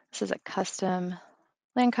 This is a custom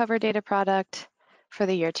land cover data product for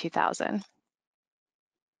the year 2000.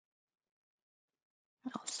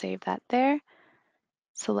 I'll save that there.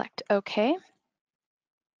 Select OK.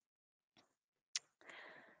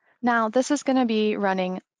 Now this is going to be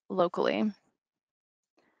running locally.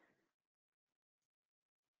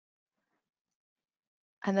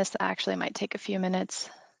 And this actually might take a few minutes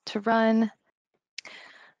to run.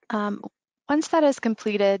 Once that is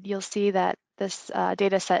completed, you'll see that this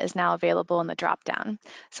data set is now available in the dropdown.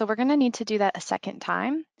 So we're going to need to do that a second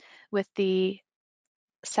time with the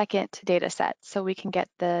second data set so we can get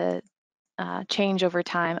the change over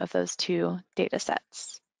time of those two data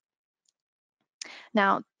sets.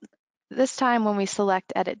 Now, this time when we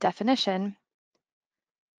select Edit Definition,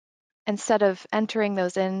 instead of entering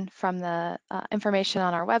those in from the information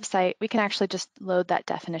on our website, we can actually just load that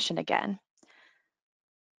definition again.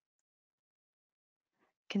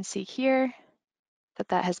 You can see here that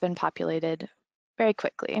that has been populated very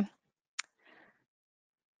quickly.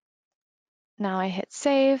 Now I hit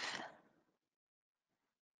save,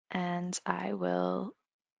 and I will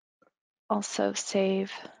also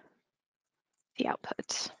save the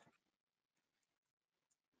output.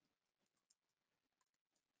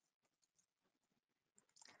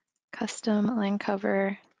 Custom land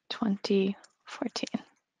cover 2014.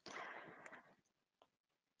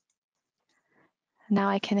 Now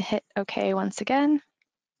I can hit OK once again,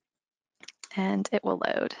 and it will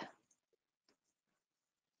load.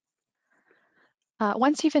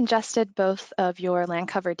 Once you've ingested both of your land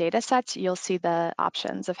cover data sets, you'll see the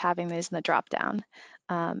options of having these in the dropdown.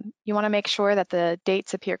 You want to make sure that the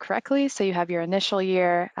dates appear correctly, so you have your initial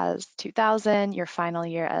year as 2000, your final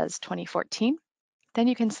year as 2014. Then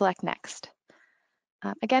you can select Next.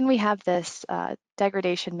 Again, we have this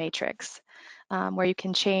degradation matrix where you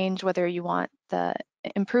can change whether you want the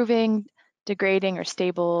improving, degrading, or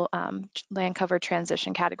stable land cover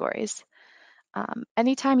transition categories.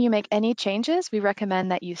 Anytime you make any changes, we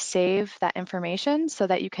recommend that you save that information so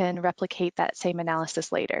that you can replicate that same analysis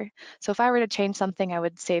later. So if I were to change something, I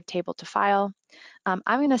would save table to file. I'm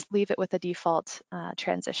going to leave it with the default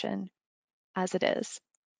transition as it is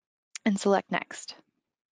and select Next.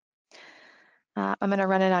 I'm going to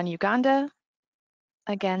run it on Uganda.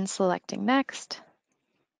 Again, selecting Next.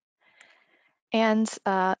 And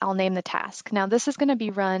I'll name the task. Now, this is going to be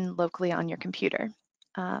run locally on your computer.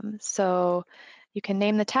 So you can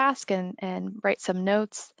name the task and write some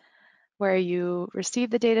notes where you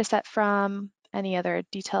received the data set from, any other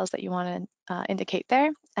details that you want to indicate there,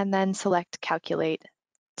 and then select Calculate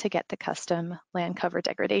to get the custom land cover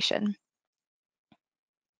degradation.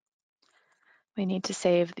 We need to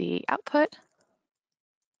save the output.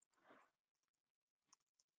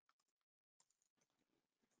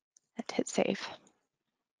 And hit save.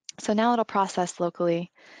 So now it'll process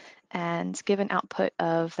locally and give an output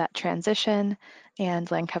of that transition and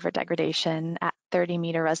land cover degradation at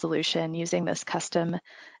 30-meter resolution using this custom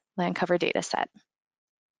land cover data set.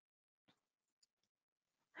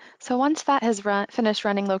 So once that has finished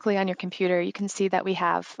running locally on your computer, you can see that we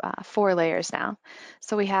have 4 layers now.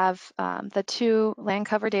 So we have the 2 land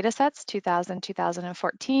cover data sets, 2000,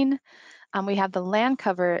 2014. We have the land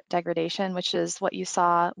cover degradation, which is what you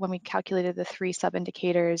saw when we calculated the 3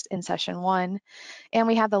 sub-indicators in session 1. And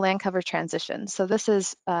we have the land cover transition. So this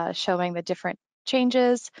is showing the different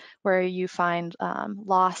changes where you find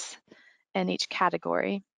loss in each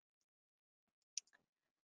category.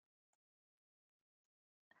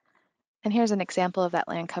 And here's an example of that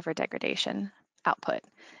land cover degradation output.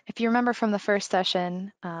 If you remember from the first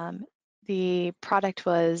session, the product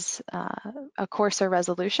was a coarser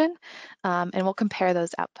resolution, and we'll compare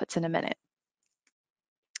those outputs in a minute.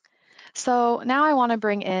 So now I want to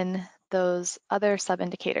bring in those other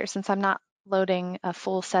sub-indicators. Since I'm not loading a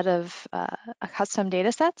full set of custom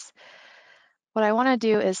data sets, what I want to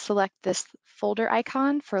do is select this folder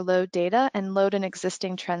icon for load data and load an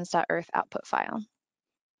existing Trends.Earth output file.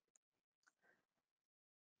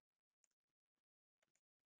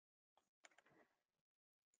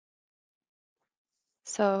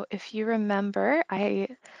 So if you remember, I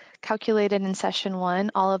calculated in session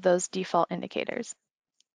 1 all of those default indicators.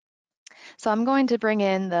 So I'm going to bring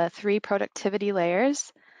in the 3 productivity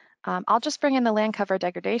layers. I'll just bring in the land cover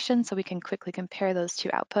degradation so we can quickly compare those 2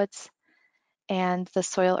 outputs, and the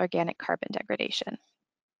soil organic carbon degradation.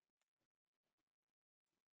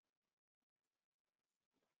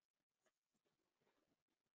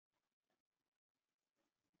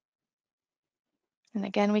 And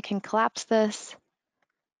again, we can collapse this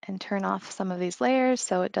and turn off some of these layers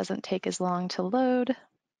so it doesn't take as long to load.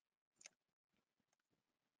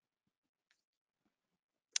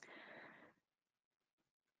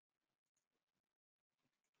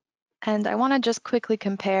 And I want to just quickly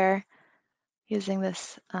compare using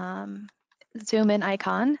this zoom in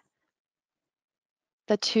icon,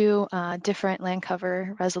 the 2 different land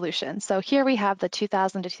cover resolutions. So here we have the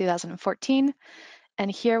 2000 to 2014, and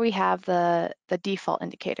here we have the default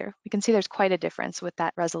indicator. We can see there's quite a difference with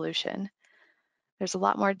that resolution. There's a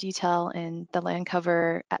lot more detail in the land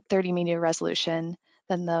cover at 30-meter resolution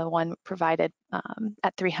than the one provided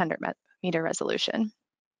at 300-meter resolution.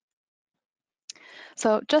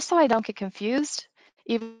 So just so I don't get confused,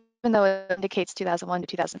 even though it indicates 2001 to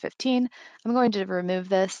 2015, I'm going to remove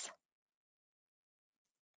this.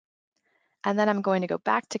 And then I'm going to go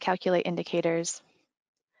back to calculate indicators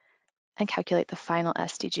and calculate the final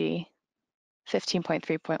SDG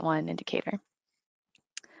 15.3.1 indicator.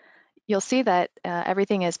 You'll see that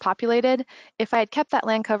everything is populated. If I had kept that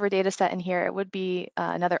land cover data set in here, it would be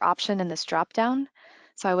another option in this dropdown.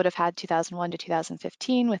 So I would have had 2001 to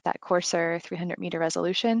 2015 with that coarser 300-meter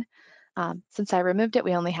resolution. Since I removed it,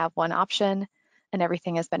 we only have one option, and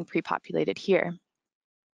everything has been pre-populated here.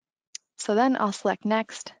 So then I'll select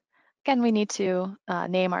Next. Again, we need to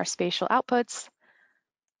name our spatial outputs.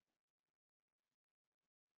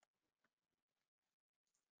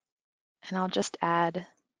 And I'll just add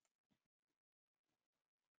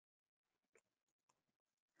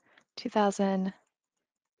 2000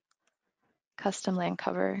 custom land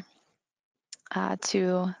cover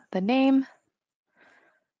to the name.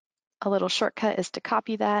 A little shortcut is to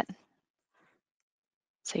copy that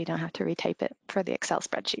so you don't have to retype it for the Excel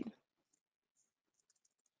spreadsheet.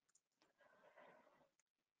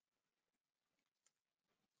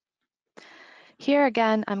 Here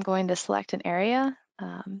again, I'm going to select an area.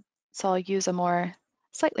 So I'll use a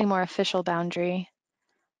slightly more official boundary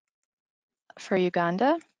for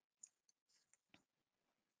Uganda.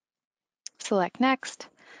 Select Next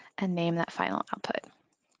and name that final output.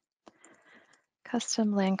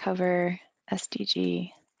 Custom land cover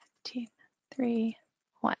SDG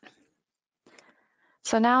 15.3.1.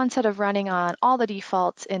 So now instead of running on all the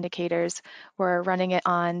default indicators, we're running it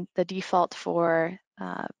on the default for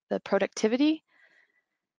the productivity,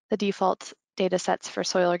 the default data sets for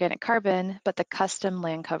soil organic carbon, but the custom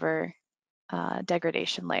land cover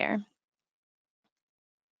degradation layer.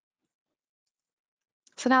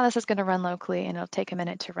 So now this is going to run locally and it'll take a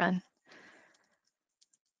minute to run.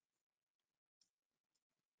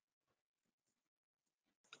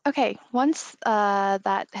 Okay, once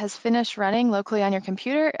that has finished running locally on your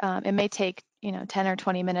computer, it may take 10 or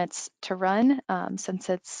 20 minutes to run since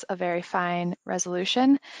it's a very fine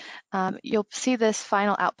resolution. You'll see this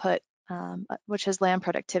final output, which is land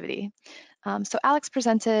productivity. So Alex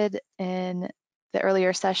presented in the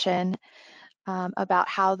earlier session about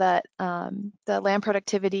how that the land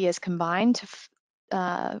productivity is combined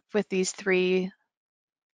with these three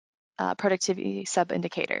productivity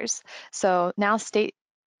sub-indicators. So now state,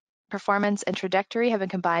 performance, and trajectory have been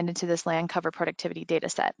combined into this land cover productivity data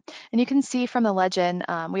set. And you can see from the legend,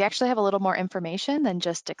 we actually have a little more information than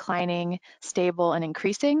just declining, stable, and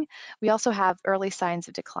increasing. We also have early signs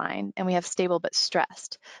of decline, and we have stable but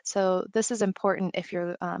stressed. So this is important if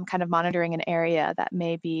you're kind of monitoring an area that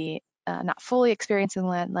may be not fully experiencing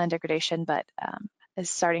land degradation, but is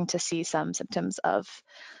starting to see some symptoms of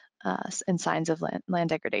and signs of land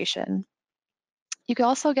degradation. You can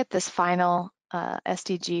also get this final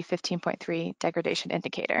SDG 15.3 degradation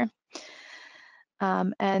indicator.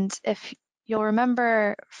 And if you'll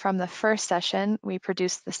remember from the first session, we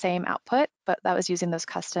produced the same output, but that was using those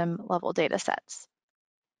custom level data sets.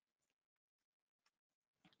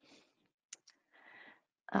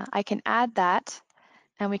 I can add that,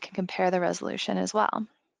 and we can compare the resolution as well.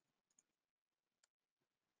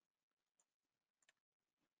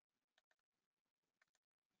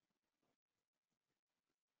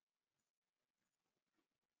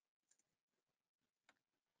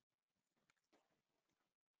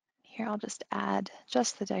 Here, I'll just add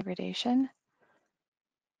just the degradation.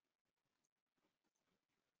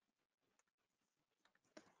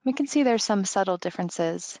 We can see there's some subtle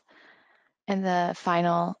differences in the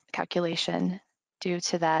final calculation due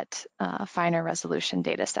to that finer resolution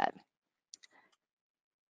data set.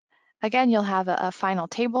 Again, you'll have a final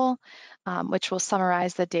table, which will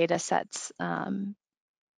summarize the data sets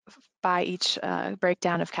by each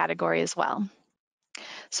breakdown of category as well.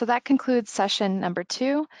 So that concludes session number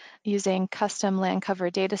 2, using custom land cover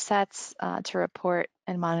data sets to report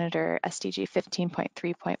and monitor SDG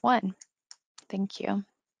 15.3.1. Thank you.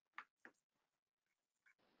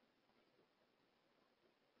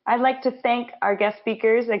 I'd like to thank our guest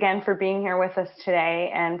speakers again for being here with us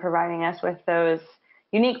today and providing us with those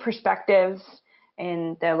unique perspectives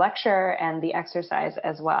in the lecture and the exercise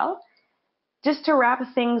as well. Just to wrap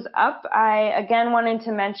things up, I again wanted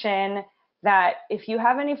to mention that if you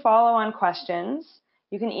have any follow-on questions,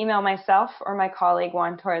 you can email myself or my colleague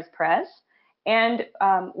Juan Torres Perez, and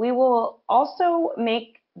we will also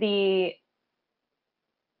make the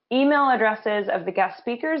email addresses of the guest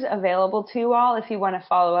speakers available to you all if you want to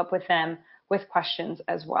follow up with them with questions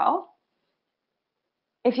as well.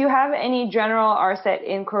 If you have any general ARSET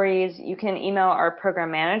inquiries, you can email our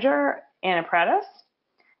program manager, Anna Prados.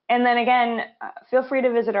 And then again, feel free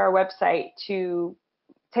to visit our website to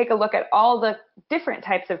take a look at all the different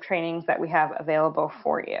types of trainings that we have available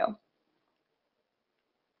for you.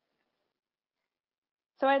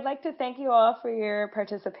 So I'd like to thank you all for your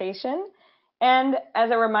participation. And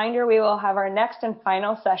as a reminder, we will have our next and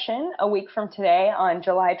final session a week from today on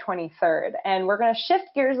July 23rd. And we're going to shift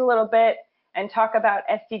gears a little bit and talk about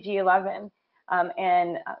SDG 11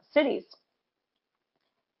 and cities.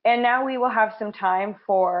 And now we will have some time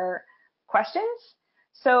for questions.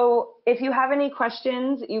 So if you have any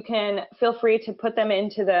questions, you can feel free to put them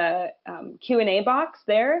into the Q&A box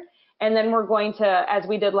there. And then we're going to, as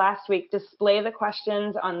we did last week, display the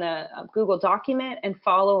questions on the Google document and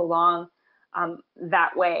follow along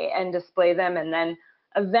that way and display them. And then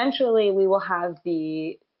eventually we will have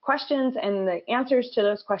the questions and the answers to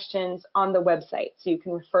those questions on the website, so you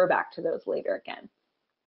can refer back to those later again.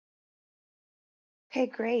 Okay,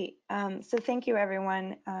 great. So thank you,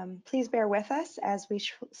 everyone. Please bear with us as we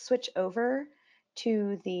switch over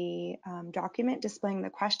to the document displaying the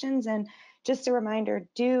questions. And just a reminder,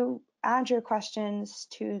 do add your questions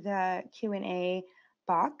to the Q&A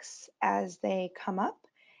box as they come up,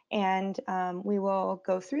 and we will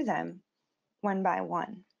go through them one by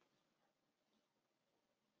one.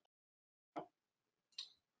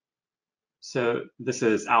 So this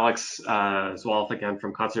is Alex Zwolf again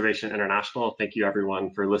from Conservation International. Thank you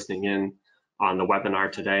everyone for listening in on the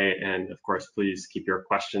webinar today. And of course, please keep your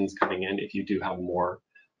questions coming in. If you do have more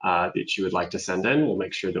that you would like to send in, we'll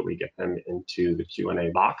make sure that we get them into the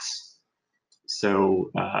Q&A box.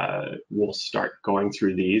 So we'll start going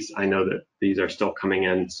through these. I know that these are still coming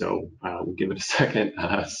in, so we'll give it a second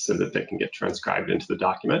so that they can get transcribed into the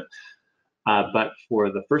document. But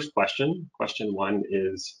for the first question, question 1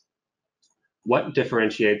 is, what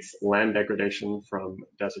differentiates land degradation from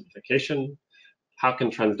desertification? How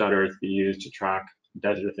can Trends.Earth be used to track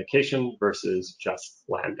desertification versus just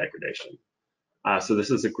land degradation? So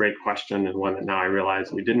this is a great question, and one that now I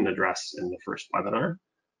realize we didn't address in the first webinar.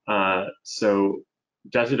 So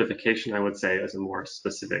desertification, I would say, is a more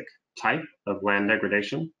specific type of land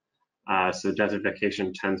degradation. So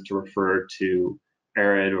desertification tends to refer to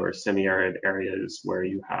arid or semi-arid areas where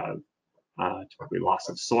you have typically loss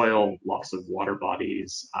of soil, loss of water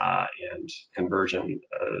bodies, and conversion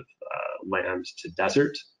of land to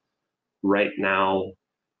desert. Right now,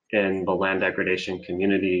 in the land degradation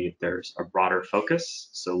community, there's a broader focus,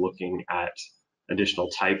 so looking at additional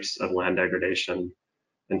types of land degradation.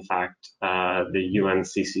 In fact, the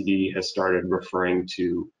UNCCD has started referring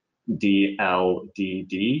to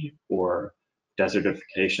DLDD, or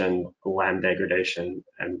desertification, land degradation,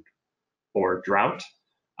 and or drought.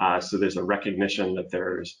 So there's a recognition that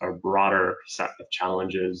there's a broader set of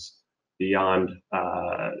challenges beyond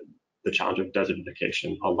the challenge of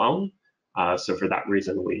desertification alone. So for that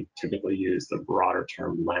reason, we typically use the broader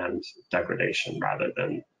term land degradation rather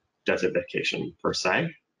than desertification per se.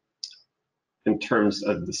 In terms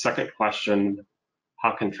of the second question,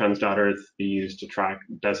 how can Trends.Earth be used to track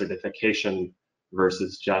desertification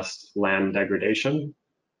versus just land degradation?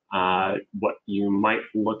 What you might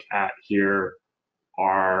look at here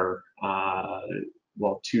are,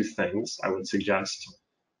 well, two things. I would suggest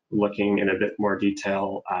looking in a bit more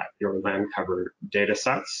detail at your land cover data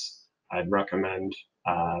sets. I'd recommend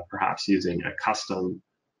perhaps using a custom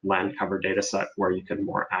land cover data set where you can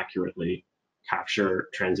more accurately capture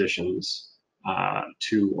transitions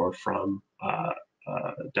to or from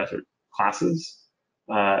desert classes.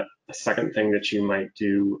 The second thing that you might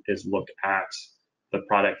do is look at the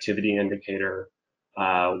productivity indicator,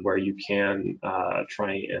 where you can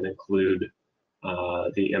try and include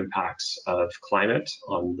the impacts of climate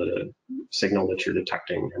on the signal that you're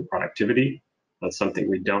detecting in productivity. That's something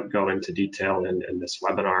we don't go into detail in this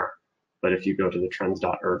webinar, but if you go to the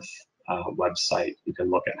Trends.Earth website, you can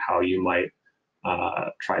look at how you might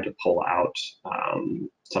try to pull out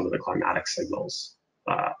some of the climatic signals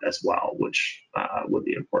as well, which would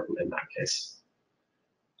be important in that case.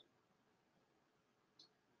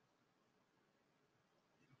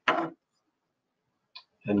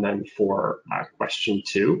 And then for question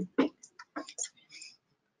 2,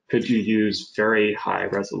 could you use very high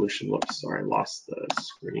resolution? Whoops, sorry, I lost the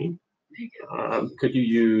screen. Could you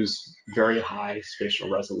use very high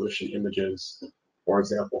spatial resolution images, for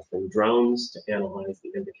example, from drones, to analyze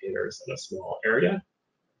the indicators in a small area?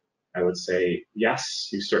 I would say yes,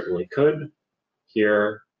 you certainly could.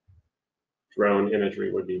 Here, drone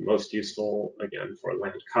imagery would be most useful, again, for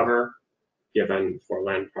land cover. Given for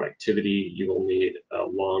land productivity, you will need a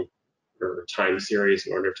longer time series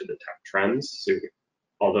in order to detect trends. So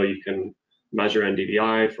although you can measure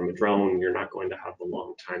NDVI from a drone, you're not going to have the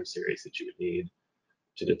long time series that you would need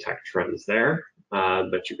to detect trends there,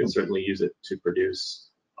 but you can certainly use it to produce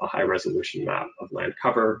a high resolution map of land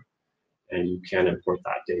cover, and you can import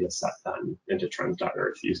that data set then into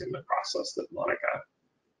Trends.Earth using the process that Monica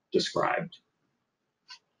described.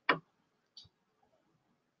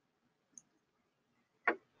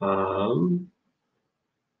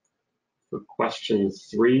 For question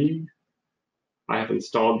 3, I have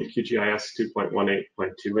installed the QGIS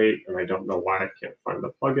 2.18.28, and I don't know why I can't find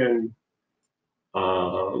the plugin.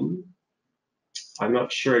 I'm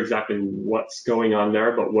not sure exactly what's going on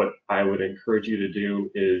there, but what I would encourage you to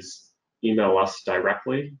do is email us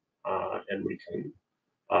directly, and we can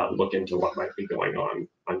look into what might be going on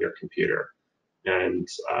your computer. And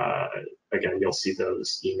again, you'll see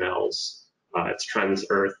those emails. It's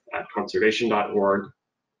Trends.Earth@conservation.org,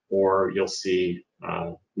 or you'll see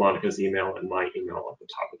Monica's email and my email at the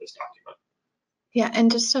top of this document. Yeah,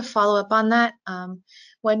 and just to follow up on that,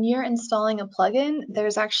 when you're installing a plugin,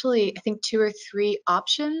 there's actually, I think, 2 or 3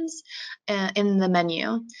 options in the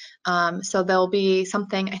menu. So there'll be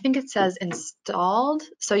something, I think it says installed.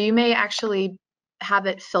 So you may actually have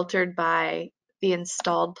it filtered by the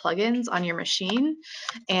installed plugins on your machine.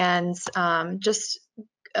 And just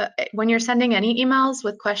when you're sending any emails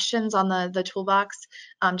with questions on the toolbox,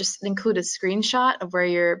 just include a screenshot of where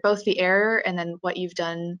you're both the error and then what you've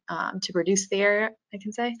done to reduce the error, I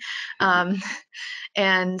can say,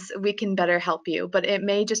 and we can better help you. But it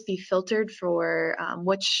may just be filtered for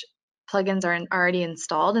which plugins are already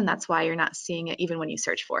installed, and that's why you're not seeing it even when you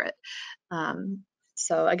search for it.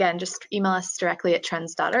 So again, just email us directly at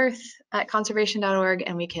trends.earth@conservation.org,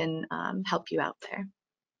 and we can help you out there.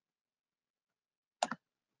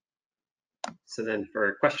 So then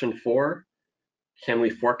for question 4, can we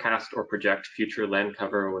forecast or project future land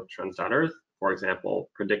cover with Trends.Earth? For example,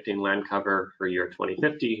 predicting land cover for year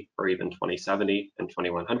 2050 or even 2070 and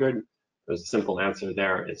 2100? There's a simple answer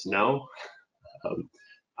there is no.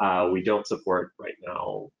 We don't support right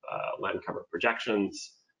now land cover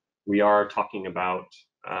projections. We are talking about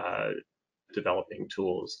developing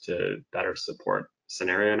tools to better support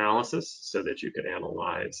scenario analysis so that you could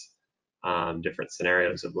analyze different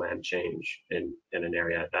scenarios of land change in an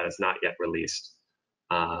area that is not yet released,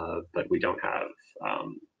 but we don't have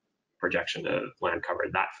projection of land cover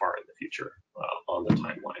that far in the future on the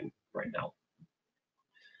timeline right now.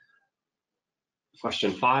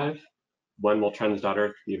 Question 5, when will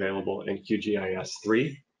Trends.Earth be available in QGIS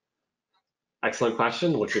 3? Excellent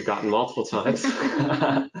question, which we've gotten multiple times.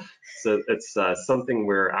 So it's something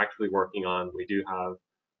we're actively working on. We do have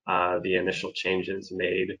the initial changes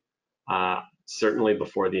made certainly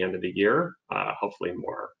before the end of the year, hopefully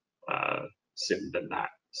more soon than that.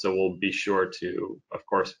 So we'll be sure to, of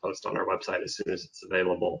course, post on our website as soon as it's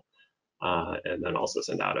available, and then also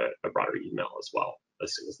send out a broader email as well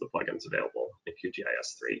as soon as the plugin's available in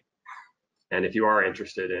QGIS 3. And if you are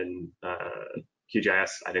interested in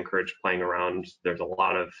QGIS, I'd encourage playing around. There's a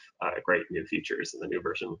lot of great new features in the new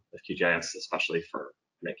version of QGIS, especially for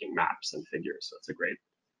making maps and figures. So it's a great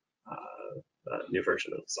new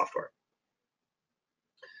version of the software.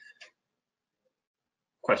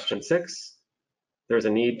 Question 6, there's a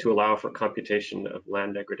need to allow for computation of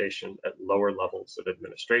land degradation at lower levels of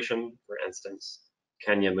administration. For instance,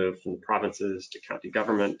 Kenya moved from provinces to county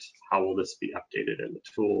government. How will this be updated in the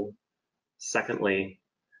tool? Secondly,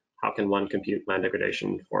 how can one compute land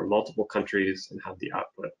degradation for multiple countries and have the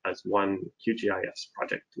output as one QGIS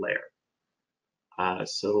project layer?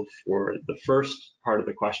 So for the first part of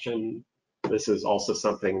the question, this is also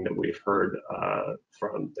something that we've heard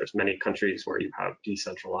from, there's many countries where you have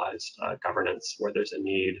decentralized governance where there's a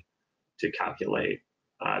need to calculate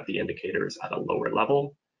the indicators at a lower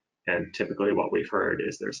level. And typically what we've heard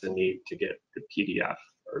is there's a need to get the PDF,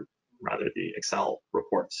 or rather the Excel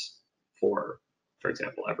reports for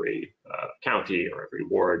example, every county or every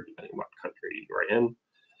ward, depending on what country you're in.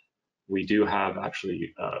 We do have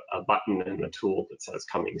actually a button in the tool that says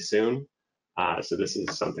coming soon. So this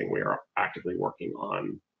is something we are actively working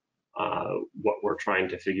on. What we're trying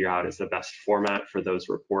to figure out is the best format for those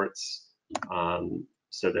reports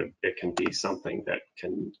so that it can be something that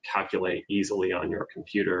can calculate easily on your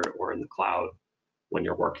computer or in the cloud when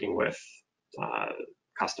you're working with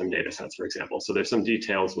custom data sets, for example. So there's some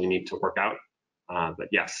details we need to work out, but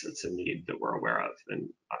yes, it's a need that we're aware of and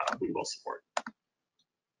we will support.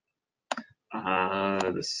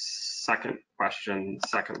 The second question,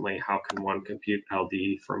 secondly, how can one compute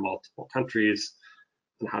LD for multiple countries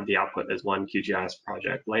and have the output as one QGIS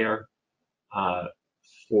project layer?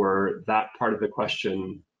 For that part of the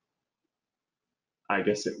question, I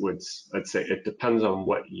guess I'd say it depends on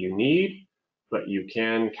what you need, but you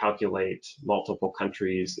can calculate multiple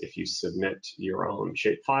countries if you submit your own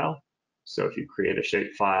shapefile. So if you create a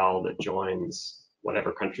shapefile that joins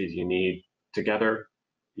whatever countries you need together,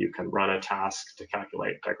 you can run a task to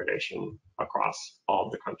calculate degradation across all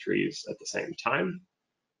of the countries at the same time.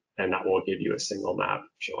 And that will give you a single map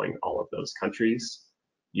showing all of those countries.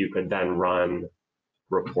 You could then run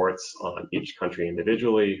reports on each country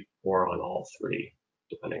individually or on all three,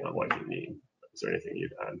 depending on what you need. Is there anything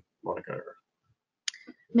you'd add, Monica?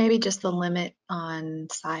 Maybe just the limit on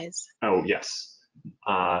size. Oh, yes.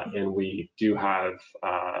 And we do have,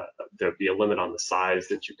 there'd be a limit on the size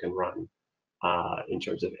that you can run in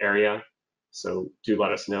terms of area. So do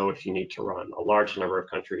let us know if you need to run a large number of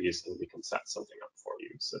countries, and we can set something up for you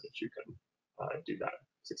so that you can do that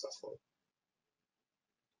successfully.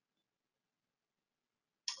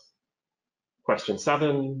 Question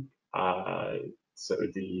 7. So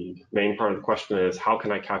the main part of the question is, how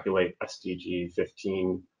can I calculate SDG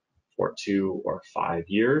 15 for 2 or 5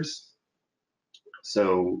 years?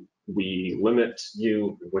 So we limit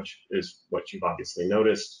you, which is what you've obviously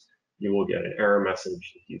noticed. You will get an error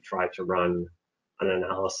message if you try to run an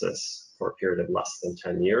analysis for a period of less than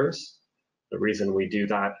 10 years. The reason we do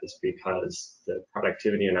that is because the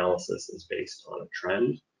productivity analysis is based on a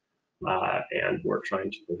trend, and we're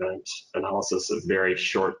trying to prevent analysis of very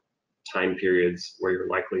short time periods where you're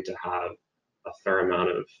likely to have a fair amount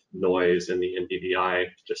of noise in the NDVI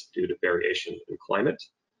just due to variation in climate.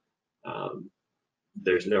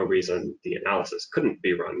 There's no reason the analysis couldn't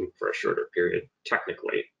be run for a shorter period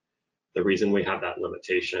technically. The reason we have that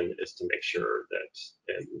limitation is to make sure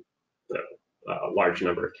that in the large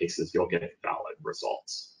number of cases you'll get valid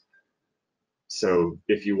results. So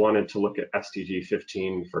if you wanted to look at SDG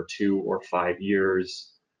 15 for 2 or 5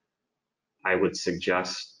 years, I would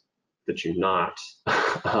suggest that you not,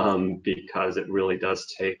 because it really does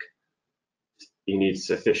take, you need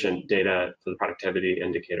sufficient data for the productivity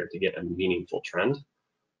indicator to get a meaningful trend.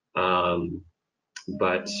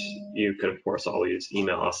 But you could, of course, always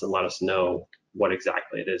email us and let us know what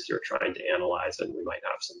exactly it is you're trying to analyze, and we might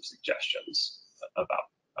have some suggestions about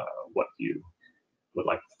what you would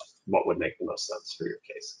like, what would make the most sense for your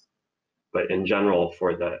case. But in general,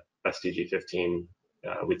 for the SDG 15,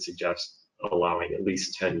 we'd suggest allowing at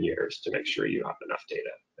least 10 years to make sure you have enough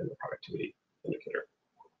data in the productivity indicator.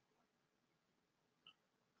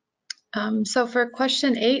 So for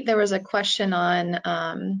question 8, there was a question on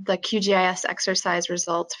the QGIS exercise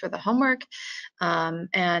results for the homework.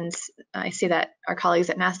 And I see that our colleagues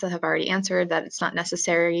at NASA have already answered that it's not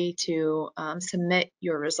necessary to submit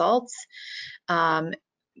your results.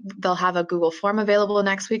 They'll have a Google form available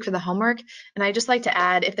next week for the homework. And I'd just like to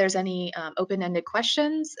add, if there's any open-ended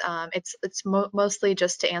questions, it's mostly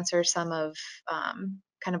just to answer some of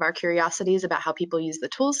kind of our curiosities about how people use the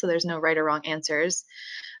tool. So there's no right or wrong answers.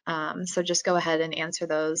 So just go ahead and answer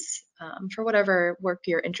those for whatever work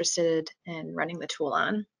you're interested in running the tool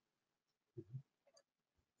on.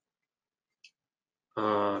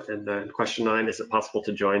 And then question 9, is it possible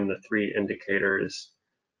to join the 3 indicators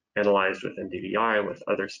analyzed with NDVI with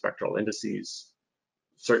other spectral indices?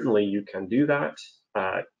 Certainly you can do that,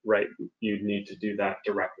 right? You need to do that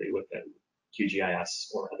directly within QGIS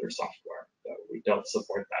or other software. We don't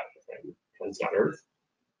support that within Trends.Earth.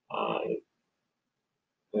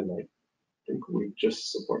 And I think we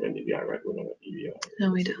just support NDVI, right? We don't have EVI.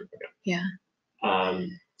 No, we don't. Okay. Yeah.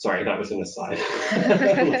 Sorry, that was an aside.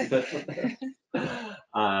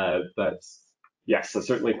 But yes, it's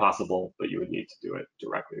certainly possible, but you would need to do it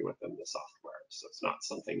directly within the software. So it's not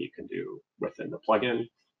something you can do within the plugin,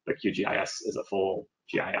 but QGIS is a full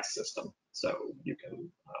GIS system. So you can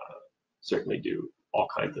certainly do all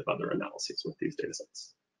kinds of other analyses with these data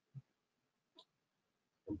sets.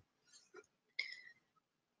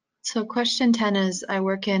 So question 10 is, I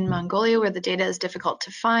work in Mongolia where the data is difficult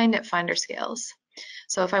to find at finder scales.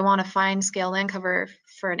 So if I want to find scale land cover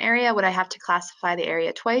for an area, would I have to classify the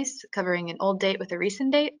area twice, covering an old date with a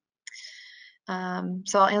recent date?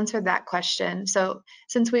 So I'll answer that question. So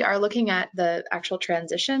since we are looking at the actual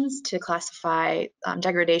transitions to classify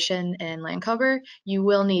degradation and land cover, you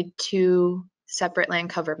will need 2 separate land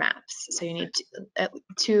cover maps. So you need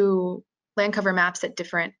 2 land cover maps at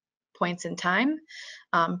different points in time,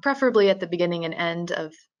 preferably at the beginning and end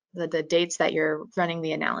of the dates that you're running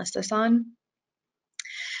the analysis on.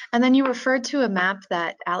 And then you referred to a map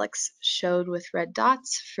that Alex showed with red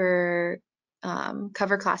dots for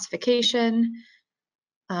cover classification.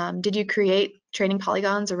 Did you create training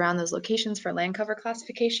polygons around those locations for land cover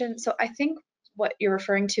classification? So I think what you're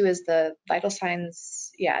referring to is the vital signs,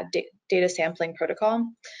 data sampling protocol.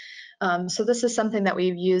 So this is something that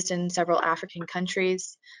we've used in several African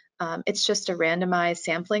countries. It's just a randomized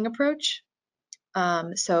sampling approach.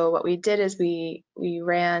 So what we did is we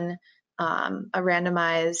ran a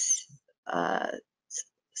randomized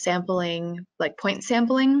sampling, like point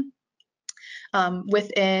sampling,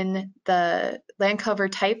 within the land cover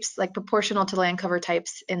types, like proportional to land cover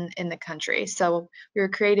types in the country. So we were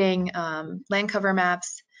creating land cover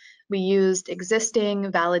maps. We used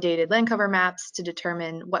existing validated land cover maps to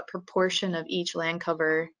determine what proportion of each land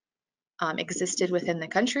cover existed within the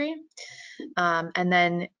country, and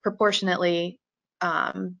then proportionately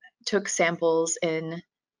took samples in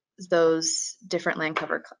those different land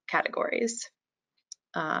cover categories.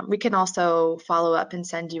 We can also follow up and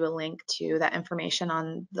send you a link to that information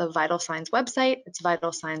on the Vital Signs website. It's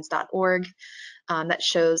vitalsigns.org. That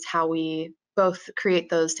shows how we both create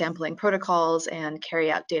those sampling protocols and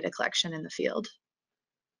carry out data collection in the field.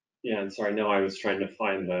 Yeah, and sorry, no, I was trying to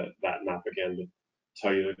find that map again to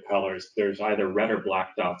tell you the colors. There's either red or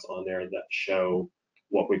black dots on there that show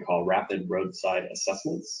what we call rapid roadside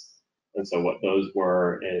assessments. And so what those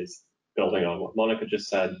were is, building on what Monica just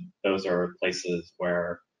said, those are places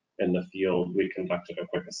where in the field we conducted a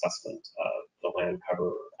quick assessment of the land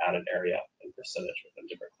cover added area and percentage within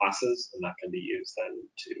different classes, and that can be used then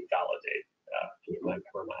to validate land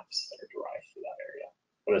cover maps that are derived from that area.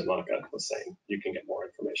 But as Monica was saying, you can get more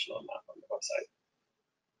information on that on the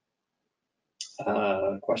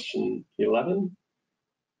website. Question 11.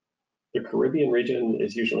 The Caribbean region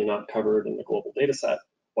is usually not covered in the global data set.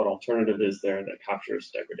 What alternative is there that captures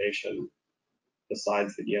degradation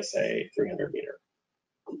besides the ESA 300 meter?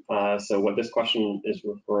 So what this question is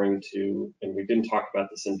referring to, and we didn't talk about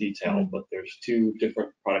this in detail, but there's two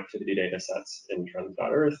different productivity data sets in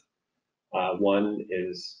Trends.Earth. One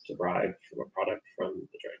is derived from a product from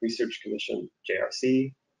the Joint Research Commission,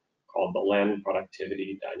 JRC, called the Land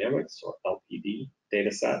Productivity Dynamics, or LPD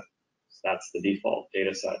data set. So that's the default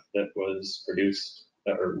data set that was produced,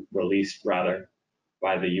 or released rather,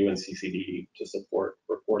 by the UNCCD to support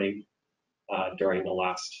reporting during the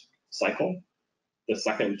last cycle. The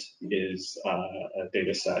second is a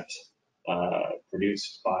data set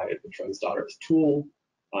produced by the Trends.Earth tool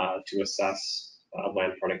to assess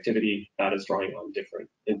land productivity. That is drawing on different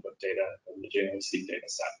input data than the JRC data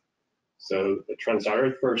set. So the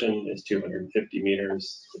Trends.Earth version is 250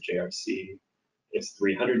 meters, the JRC is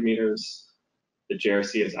 300 meters. The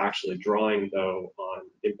JRC is actually drawing, though, on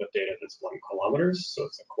input data that's 1 kilometer, so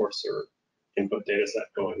it's a coarser input data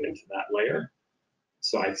set going into that layer.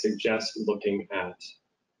 So I'd suggest looking at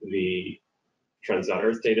the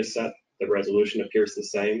Trends.Earth data set. The resolution appears the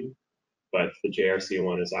same, but the JRC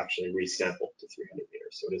one is actually resampled to 300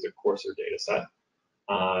 meters, so it is a coarser data set.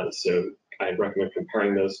 So I'd recommend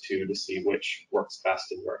comparing those two to see which works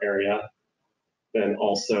best in your area. Then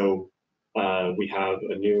also, we have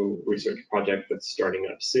a new research project that's starting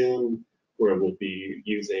up soon, where we'll be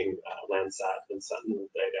using Landsat and Sentinel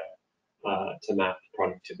data to map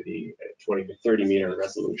productivity at 20 to 30 meter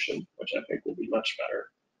resolution, which I think will be much better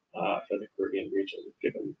for the Caribbean region,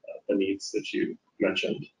 given the needs that you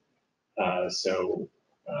mentioned. So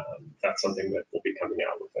that's something that will be coming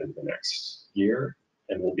out within the next year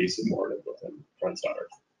and will be supported within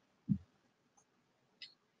Trends.Earth.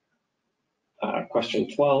 Question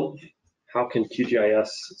 12, how can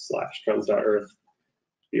QGIS/Trends.Earth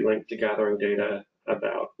be linked to gathering data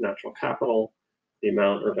about natural capital, the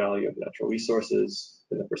amount or value of natural resources,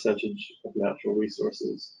 and the percentage of natural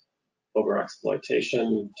resources over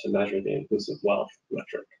exploitation to measure the inclusive wealth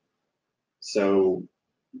metric? So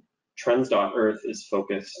Trends.Earth is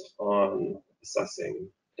focused on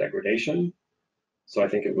assessing degradation. So I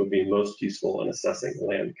think it would be most useful in assessing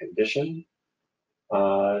land condition.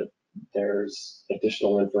 There's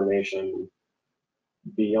additional information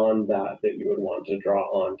beyond that that you would want to draw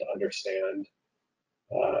on to understand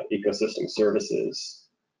ecosystem services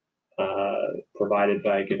provided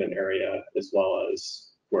by a given area, as well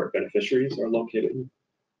as where beneficiaries are located.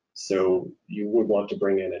 So you would want to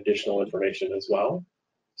bring in additional information as well.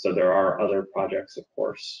 So there are other projects, of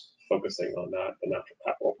course, focusing on that. The Natural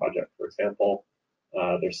Capital Project, for example.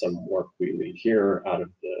 There's some work we lead here out of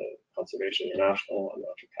the Conservation International on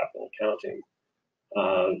natural capital accounting.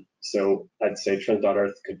 So I'd say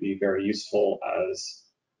Trends.Earth could be very useful as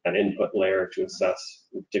an input layer to assess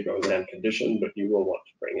particular land condition, but you will want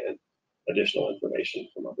to bring in additional information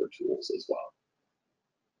from other tools as well.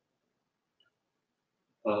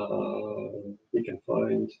 We can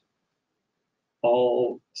find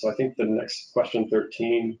all, so I think the next question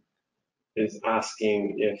 13 is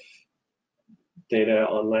asking if data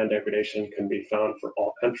on land degradation can be found for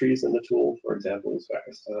all countries in the tool, for example,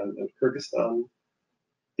 Uzbekistan and Kyrgyzstan.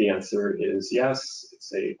 The answer is yes,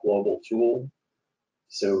 it's a global tool.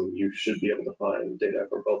 So you should be able to find data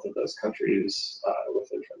for both of those countries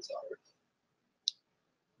within Trends.Earth.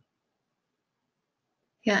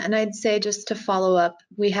 Yeah, and I'd say just to follow up,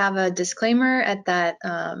 we have a disclaimer at that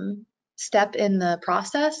step in the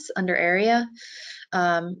process under area.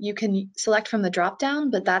 You can select from the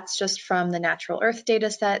dropdown, but that's just from the natural earth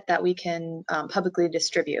data set that we can publicly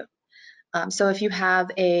distribute. So if you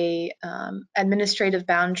have a administrative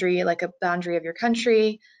boundary, like a boundary of your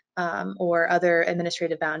country, or other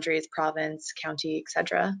administrative boundaries, province, county,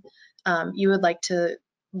 etc., you would like to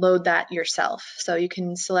load that yourself. So you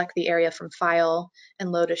can select the area from file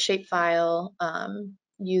and load a shapefile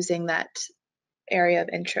using that area of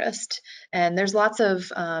interest. And there's lots of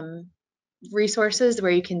resources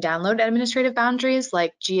where you can download administrative boundaries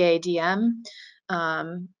like GADM.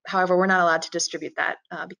 However, we're not allowed to distribute that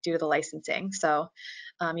due to the licensing. So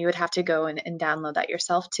you would have to go and download that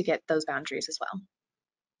yourself to get those boundaries as well.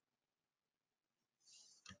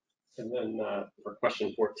 And then for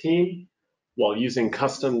question 14, while using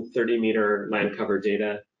custom 30-meter land cover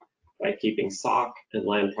data by keeping SOC and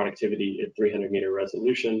land productivity at 300-meter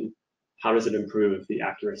resolution, how does it improve the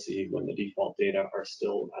accuracy when the default data are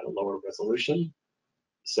still at a lower resolution?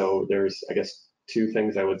 So there's, I guess, two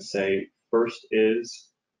things I would say. First is,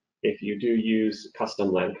 if you do use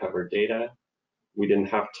custom land cover data, we didn't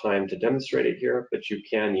have time to demonstrate it here, but you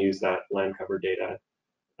can use that land cover data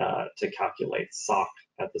to calculate SOC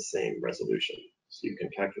at the same resolution. So you can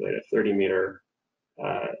calculate a 30-meter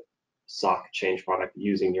SOC change product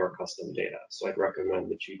using your custom data. So I'd recommend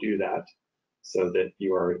that you do that so that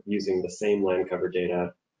you are using the same land cover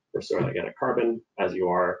data for soil organic carbon as you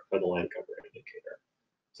are for the land cover indicator.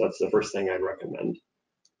 So that's the first thing I'd recommend.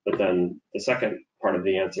 But then the second part of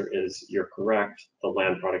the answer is you're correct. The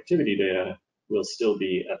land productivity data will still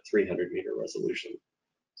be at 300-meter resolution.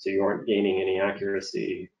 So you aren't gaining any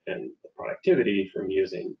accuracy in the productivity from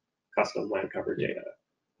using custom land cover data.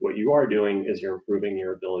 What you are doing is you're improving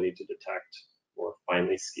your ability to detect more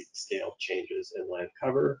finely scaled changes in land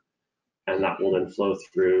cover, and that will then flow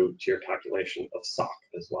through to your calculation of SOC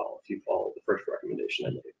as well, if you follow the first recommendation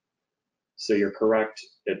I made. So you're correct.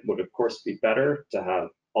 It would, of course, be better to have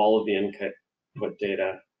all of the input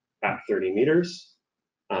data at 30 meters.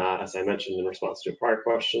 As I mentioned in response to a prior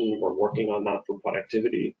question, we're working on that for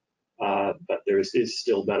productivity, but there is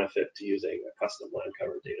still benefit to using a custom land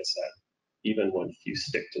cover data set, even when you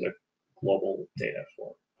stick to the global data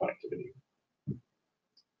for productivity.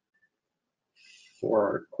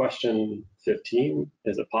 For question 15,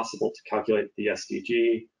 is it possible to calculate the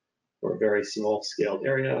SDG for a very small scaled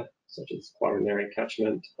area, such as quaternary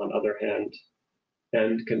catchment? On the other hand,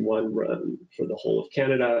 and can one run for the whole of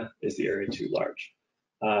Canada? Is the area too large?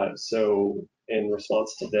 So in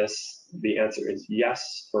response to this, the answer is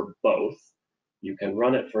yes for both. You can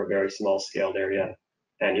run it for a very small scaled area,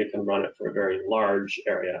 and you can run it for a very large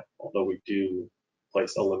area, although we do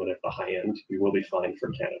place a limit at the high end. We will be fine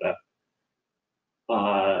for Canada.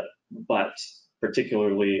 But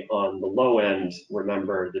particularly on the low end,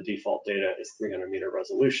 remember the default data is 300-meter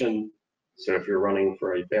resolution. So if you're running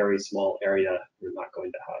for a very small area, you're not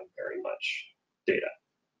going to have very much data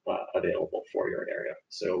available for your area.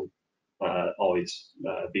 So always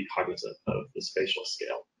be cognizant of the spatial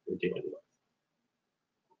scale you're dealing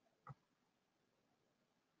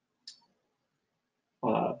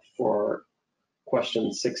with. For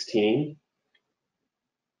question 16,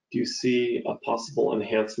 do you see a possible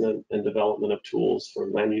enhancement and development of tools for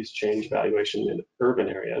land use change valuation in urban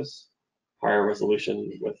areas, higher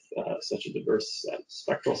resolution with such a diverse set of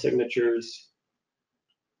spectral signatures?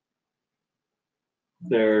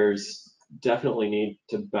 There's definitely need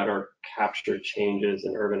to better capture changes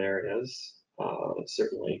in urban areas,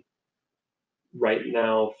 certainly. Right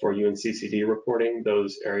now for UNCCD reporting,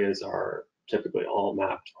 those areas are typically all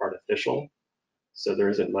mapped artificial, so there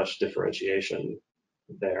isn't much differentiation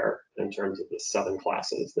there in terms of the 7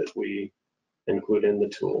 classes that we include in the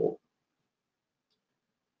tool.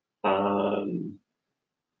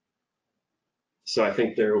 So I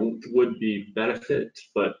think there would be benefit,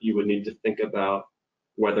 but you would need to think about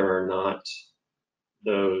whether or not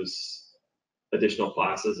those additional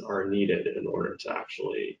classes are needed in order to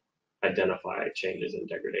actually identify changes in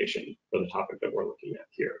degradation for the topic that we're looking at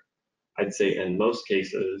here. I'd say in most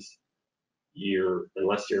cases,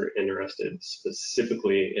 unless you're interested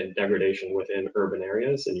specifically in degradation within urban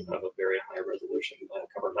areas and you have a very high resolution land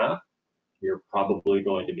cover map, you're probably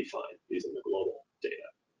going to be fine using the global data.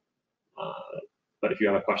 But if you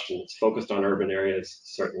have a question that's focused on urban areas,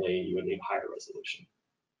 certainly you would need higher resolution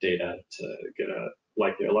data to get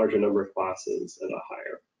likely a larger number of classes and a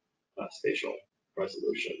higher spatial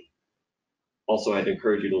resolution. Also, I'd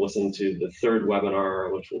encourage you to listen to the third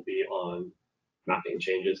webinar, which will be on mapping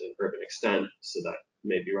changes in urban extent, so that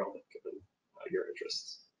may be relevant given your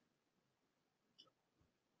interests.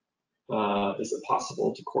 Is it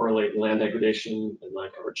possible to correlate land degradation and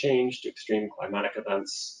land cover change to extreme climatic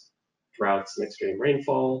events, droughts, and extreme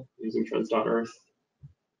rainfall using Trends.Earth?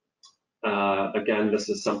 Again, this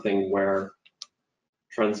is something where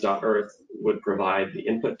Trends.Earth would provide the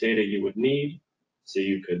input data you would need, so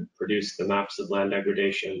you could produce the maps of land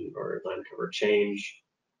degradation or land cover change.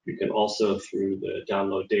 You can also, through the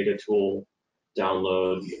download data tool,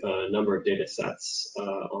 download a number of data sets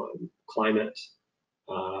on climate,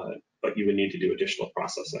 but you would need to do additional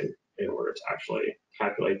processing in order to actually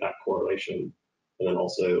calculate that correlation and then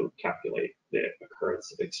also calculate the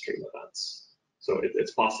occurrence of extreme events. So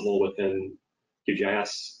it's possible within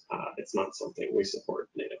QGIS. It's not something we support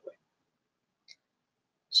natively.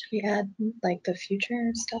 Should we add like the future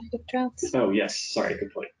stuff with droughts? Oh yes, sorry,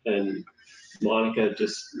 good point. And Monica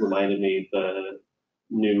just reminded me the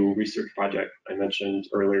new research project I mentioned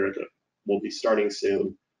earlier that will be starting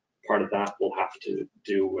soon. Part of that will have to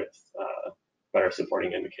do with better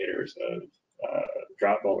supporting indicators of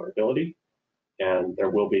drought vulnerability. And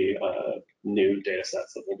there will be new data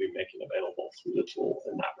sets that we'll be making available through the tool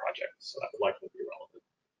in that project. So that would likely be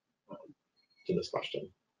relevant to this question.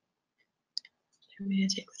 I'm going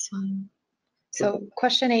to take this one. So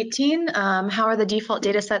question 18, how are the default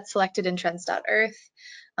data sets selected in Trends.Earth,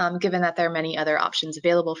 given that there are many other options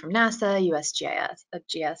available from NASA,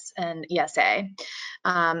 USGS, and ESA?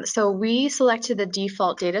 So we selected the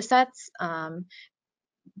default data sets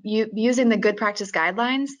using the good practice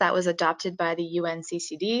guidelines that was adopted by the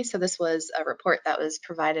UNCCD. So this was a report that was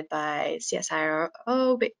provided by CSIRO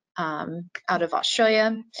out of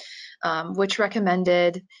Australia, which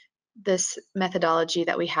recommended this methodology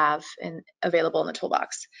that we have available in the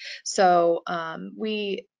toolbox. So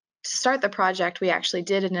to start the project, we actually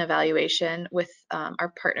did an evaluation with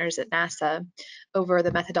our partners at NASA over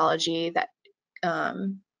the methodology that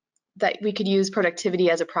that we could use productivity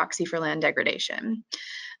as a proxy for land degradation.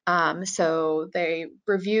 So they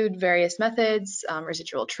reviewed various methods,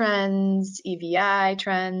 residual trends, EVI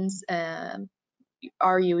trends,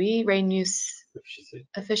 RUE, rain use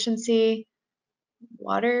efficiency,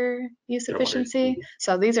 water use efficiency.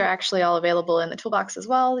 So these are actually all available in the toolbox as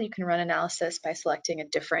well. You can run analysis by selecting a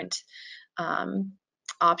different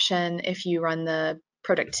option if you run the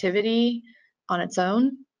productivity on its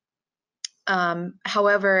own.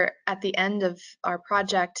 However, at the end of our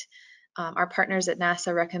project, our partners at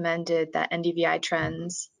NASA recommended that NDVI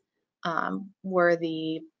trends were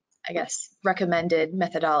the, I guess, recommended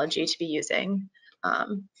methodology to be using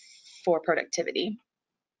for productivity.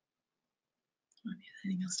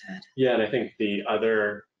 Anything else to add? Yeah, and I think the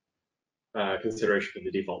other consideration for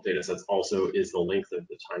the default data sets also is the length of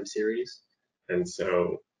the time series. And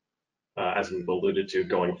so as we've alluded to,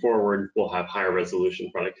 going forward, we'll have higher resolution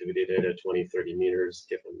productivity data, 20, 30 meters,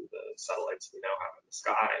 given the satellites we now have in the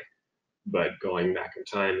sky. But going back in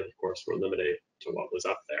time, of course, we're limited to what was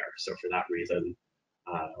up there. So for that reason,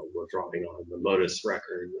 we're drawing on the MODIS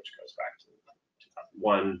record, which goes back to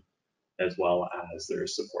 2001, as well as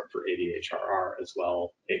there's support for ADHRR as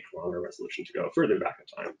well, 8 kilometer resolution to go further back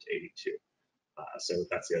in time to 82. So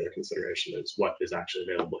that's the other consideration, is what is actually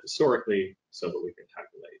available historically so that we can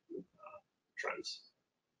calculate trends.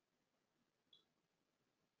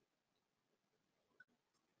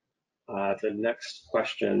 The next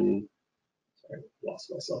question, sorry,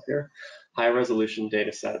 lost myself here. High resolution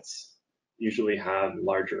data sets usually have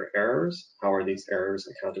larger errors. How are these errors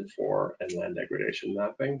accounted for in land degradation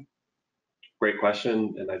mapping? Great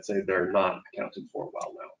question, and I'd say they're not accounted for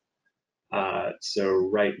well now. So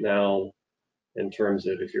right now, in terms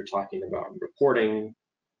of if you're talking about reporting,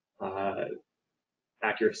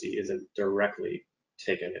 accuracy isn't directly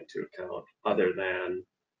taken into account other than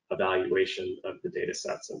evaluation of the data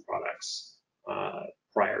sets and products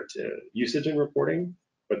prior to usage and reporting,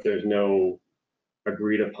 but there's no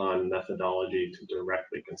agreed upon methodology to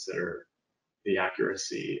directly consider the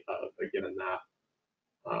accuracy of a given map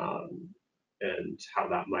and how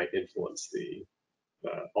that might influence the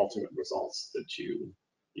ultimate results that you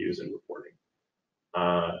use in reporting.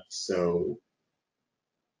 So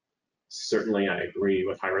certainly I agree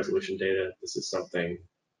with high resolution data. This is something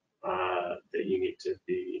that you need to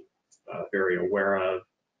be very aware of.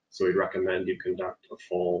 So we'd recommend you conduct a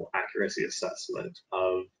full accuracy assessment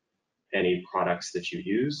of any products that you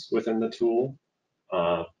use within the tool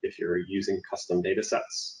if you're using custom data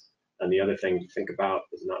sets. And the other thing to think about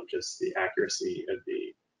is not just the accuracy of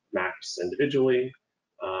the maps individually,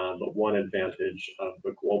 but one advantage of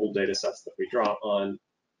the global data sets that we draw on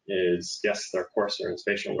is, yes, they're coarser in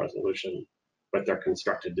spatial resolution, but they're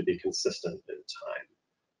constructed to be consistent in time.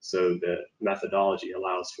 So the methodology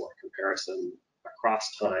allows for comparison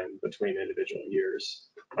across time between individual years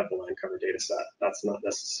of the land cover data set. That's not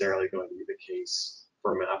necessarily going to be the case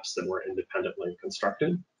for maps that were independently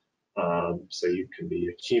constructed. So you can be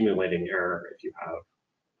accumulating error if you have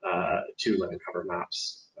 2 land cover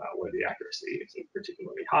maps where the accuracy is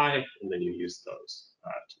particularly high, and then you use those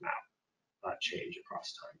to map change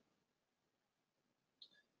across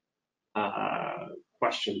time.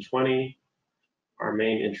 Question 20. Our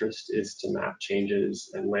main interest is to map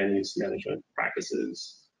changes and land use management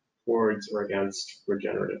practices towards or against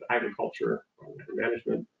regenerative agriculture or land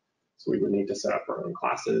management. So we would need to set up our own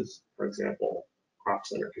classes, for example,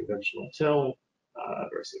 crops under conventional till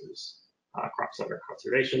versus crops under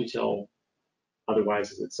conservation till.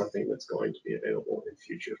 Otherwise, it's something that's going to be available in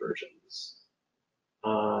future versions.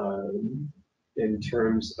 In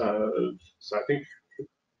terms of, so I think the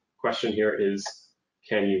question here is,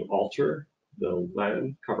 can you alter the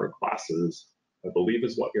land cover classes? I believe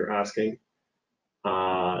is what you're asking.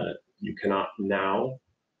 You cannot now.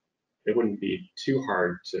 It wouldn't be too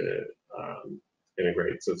hard to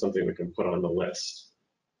integrate, so it's something we can put on the list.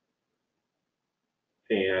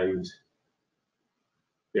 And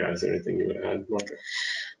yeah, is there anything you would add, Martha?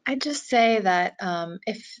 I'd just say that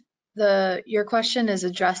if your question is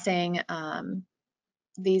addressing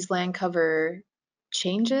these land cover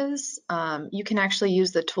changes, you can actually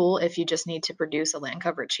use the tool if you just need to produce a land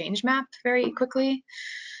cover change map very quickly.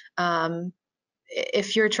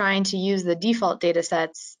 If you're trying to use the default data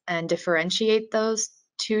sets and differentiate those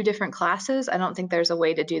 2 different classes, I don't think there's a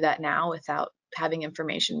way to do that now without having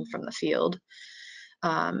information from the field.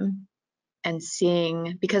 And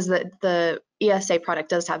seeing, because the ESA product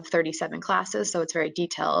does have 37 classes, so it's very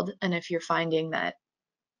detailed. And if you're finding that,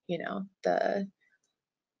 you know, the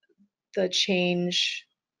change,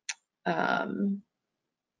 or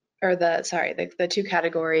the 2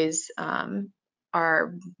 categories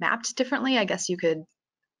are mapped differently, I guess you could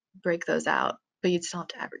break those out, but you'd still have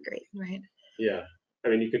to aggregate, right? Yeah, I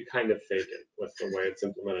mean, you could kind of fake it with the way it's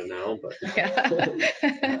implemented now, but yeah.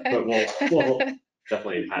 but we'll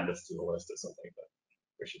definitely add this to the list as something that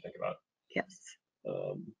we should think about. Yes.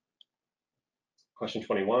 Question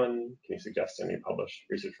 21, can you suggest any published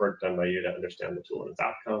research work done by you to understand the tool and its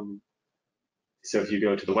outcome? So if you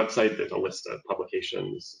go to the website, there's a list of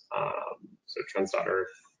publications. So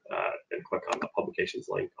Trends.Earth, and click on the publications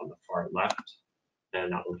link on the far left,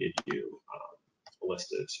 and that will give you a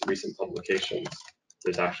list of recent publications.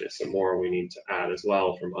 There's actually some more we need to add as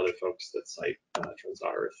well from other folks that cite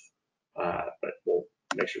Trends.Earth, but we'll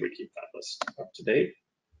make sure we keep that list up to date.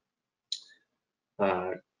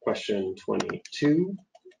 Question 22,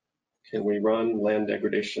 can we run land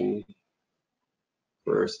degradation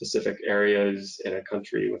for specific areas in a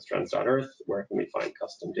country with Trends.Earth? Where can we find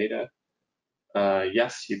custom data?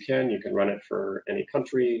 Yes, you can. You can run it for any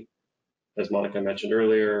country. As Monica mentioned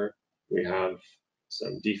earlier, we have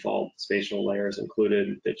some default spatial layers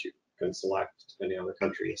included that you can select depending on the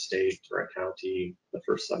country, a state or a county, the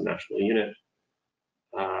first subnational unit.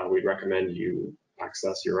 We'd recommend you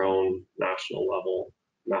access your own national level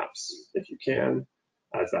maps if you can,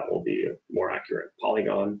 as that will be a more accurate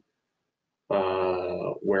polygon.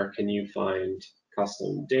 Where can you find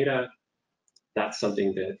custom data? That's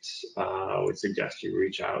something that I would suggest you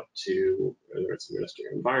reach out to, whether it's Ministry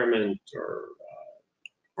of Environment or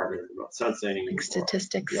Department of Remote Sensing, like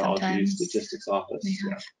statistics, geology, sometimes statistics office.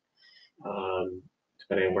 Yeah.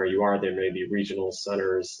 Depending on where you are, there may be regional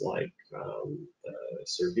centers like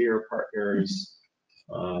Severe Partners,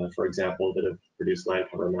 for example, that have produced land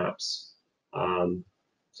cover maps.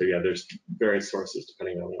 So yeah, there's various sources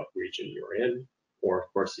depending on what region you're in, or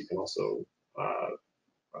of course you can also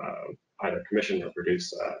either commission or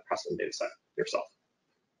produce a custom data set yourself.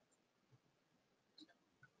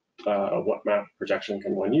 What map projection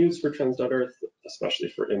can one use for Trends.Earth, especially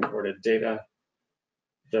for imported data?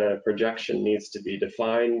 The projection needs to be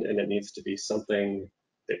defined, and it needs to be something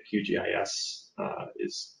that QGIS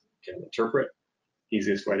can interpret.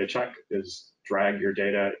 Easiest way to check is drag your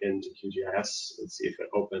data into QGIS and see if it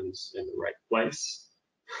opens in the right place.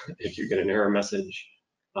 If you get an error message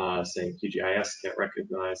saying QGIS can't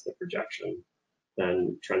recognize the projection,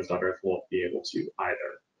 then Trends.Earth won't be able to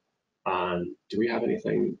either. Do we have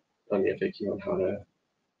anything on the FAQ on how to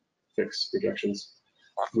fix projections?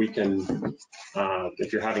 We can,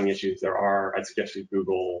 if you're having issues, I'd suggest you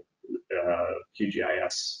Google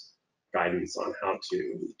QGIS guidance on how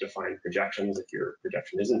to define projections if your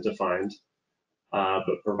projection isn't defined.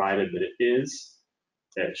 But provided that it is,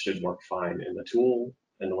 it should work fine in the tool,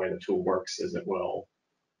 And the way the tool works is it will,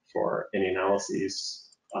 for any analyses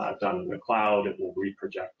done in the cloud, it will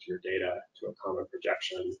reproject your data to a common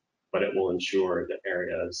projection, but it will ensure that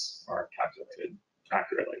areas are calculated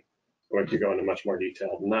accurately. I want to go into much more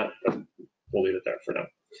detail than that, but we'll leave it there for now.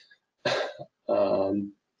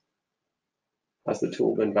 Has the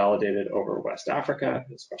tool been validated over West Africa?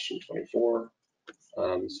 That's question 24.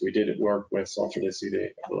 So we did work with Centre d'Études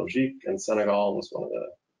Écologiques, and Senegal was one of the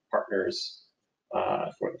partners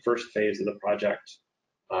for the first phase of the project.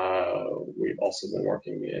 We've also been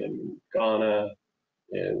working in Ghana,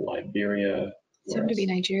 in Liberia. Soon to be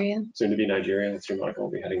Nigeria. Soon to be Nigeria. That's where Michael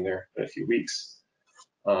will be heading there in a few weeks.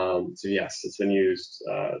 So yes, it's been used,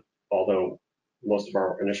 although most of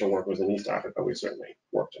our initial work was in East Africa, we certainly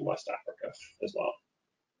worked in West Africa as well.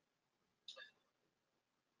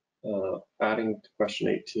 Adding to question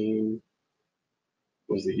 18,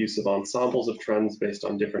 was the use of ensembles of trends based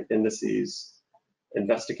on different indices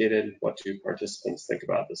investigated? What do participants think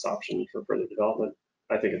about this option for further development?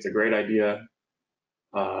 I think it's a great idea.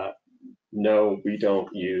 No, we don't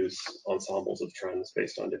use ensembles of trends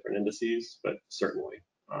based on different indices, but certainly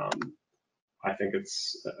I think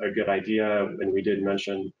it's a good idea. And we did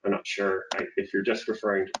mention, I'm not sure if you're just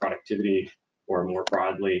referring to productivity or more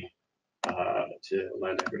broadly to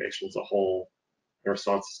land degradation as a whole. In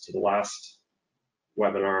response to the last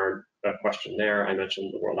webinar question there, I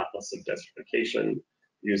mentioned the World Atlas of Desertification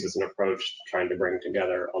uses an approach trying to bring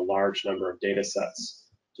together a large number of data sets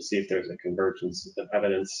to see if there's a convergence of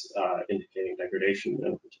evidence indicating degradation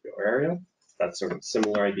in a particular area. That's sort of a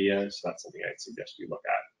similar idea, so that's something I'd suggest you look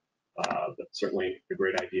at. But certainly a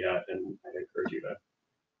great idea, and I'd encourage you to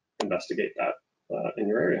investigate that in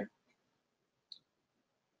your area.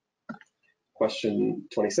 Question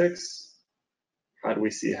 26, how do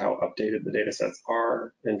we see how updated the data sets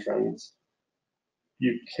are in Trends?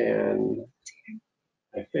 You can,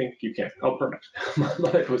 I think you can, oh, perfect.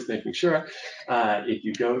 Monica was making sure. If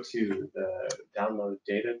you go to the download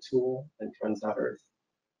data tool in Trends.Earth,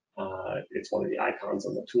 it's one of the icons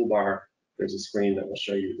on the toolbar. There's a screen that will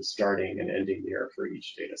show you the starting and ending year for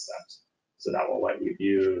each data set. So that will let you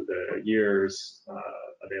view the years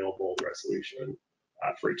available, resolution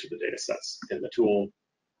for each of the data sets in the tool.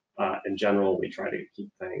 In general, we try to keep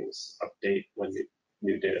things update when the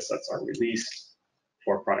new data sets are released.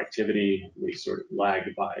 For productivity, we sort of lag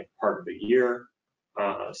by part of the year.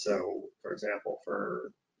 So for example,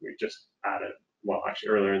 we just added, well, actually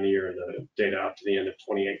earlier in the year, the data up to the end of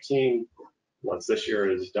 2018. Once this year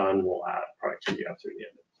is done, we'll add productivity up to the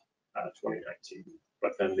end of 2019.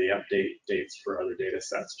 But then the update dates for other data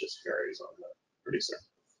sets just varies on the producer.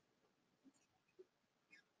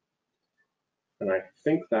 And I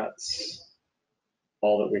think that's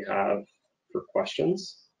all that we have for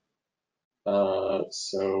questions.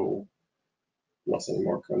 So unless any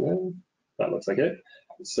more come in, that looks like it.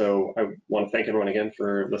 So I want to thank everyone again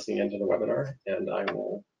for listening into the webinar, and I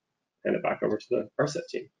will hand it back over to the ARSET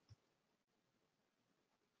team.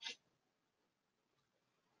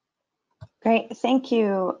 Great, thank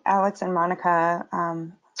you, Alex and Monica,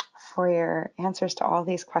 for your answers to all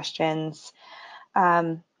these questions.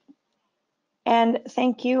 And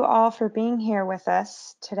thank you all for being here with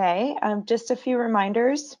us today. Just a few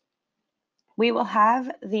reminders. We will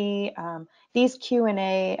have these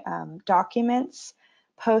Q&A documents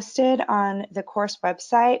posted on the course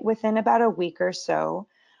website within about a week or so.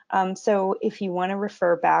 So if you want to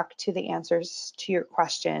refer back to the answers to your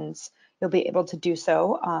questions, you'll be able to do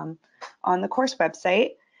so on the course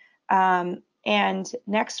website. And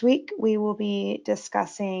next week, we will be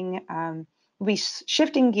discussing, we'll be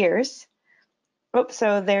shifting gears. Oops,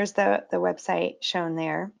 so there's the website shown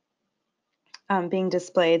there being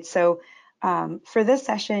displayed. So for this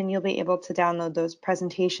session, you'll be able to download those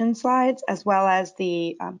presentation slides as well as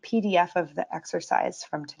the PDF of the exercise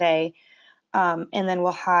from today. And then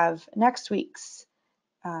we'll have next week's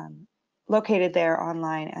located there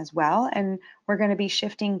online as well. And we're going to be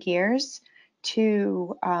shifting gears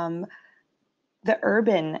to the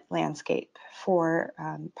urban landscape for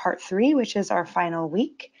part 3, which is our final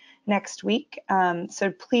week next week.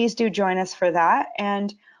 So please do join us for that.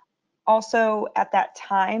 And also at that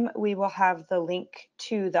time, we will have the link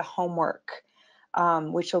to the homework,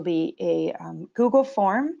 which will be a Google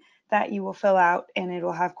form that you will fill out, and it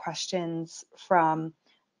will have questions from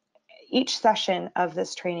each session of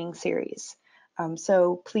this training series.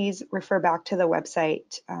 So please refer back to the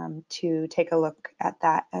website to take a look at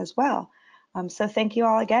that as well. So thank you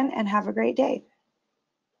all again, and have a great day.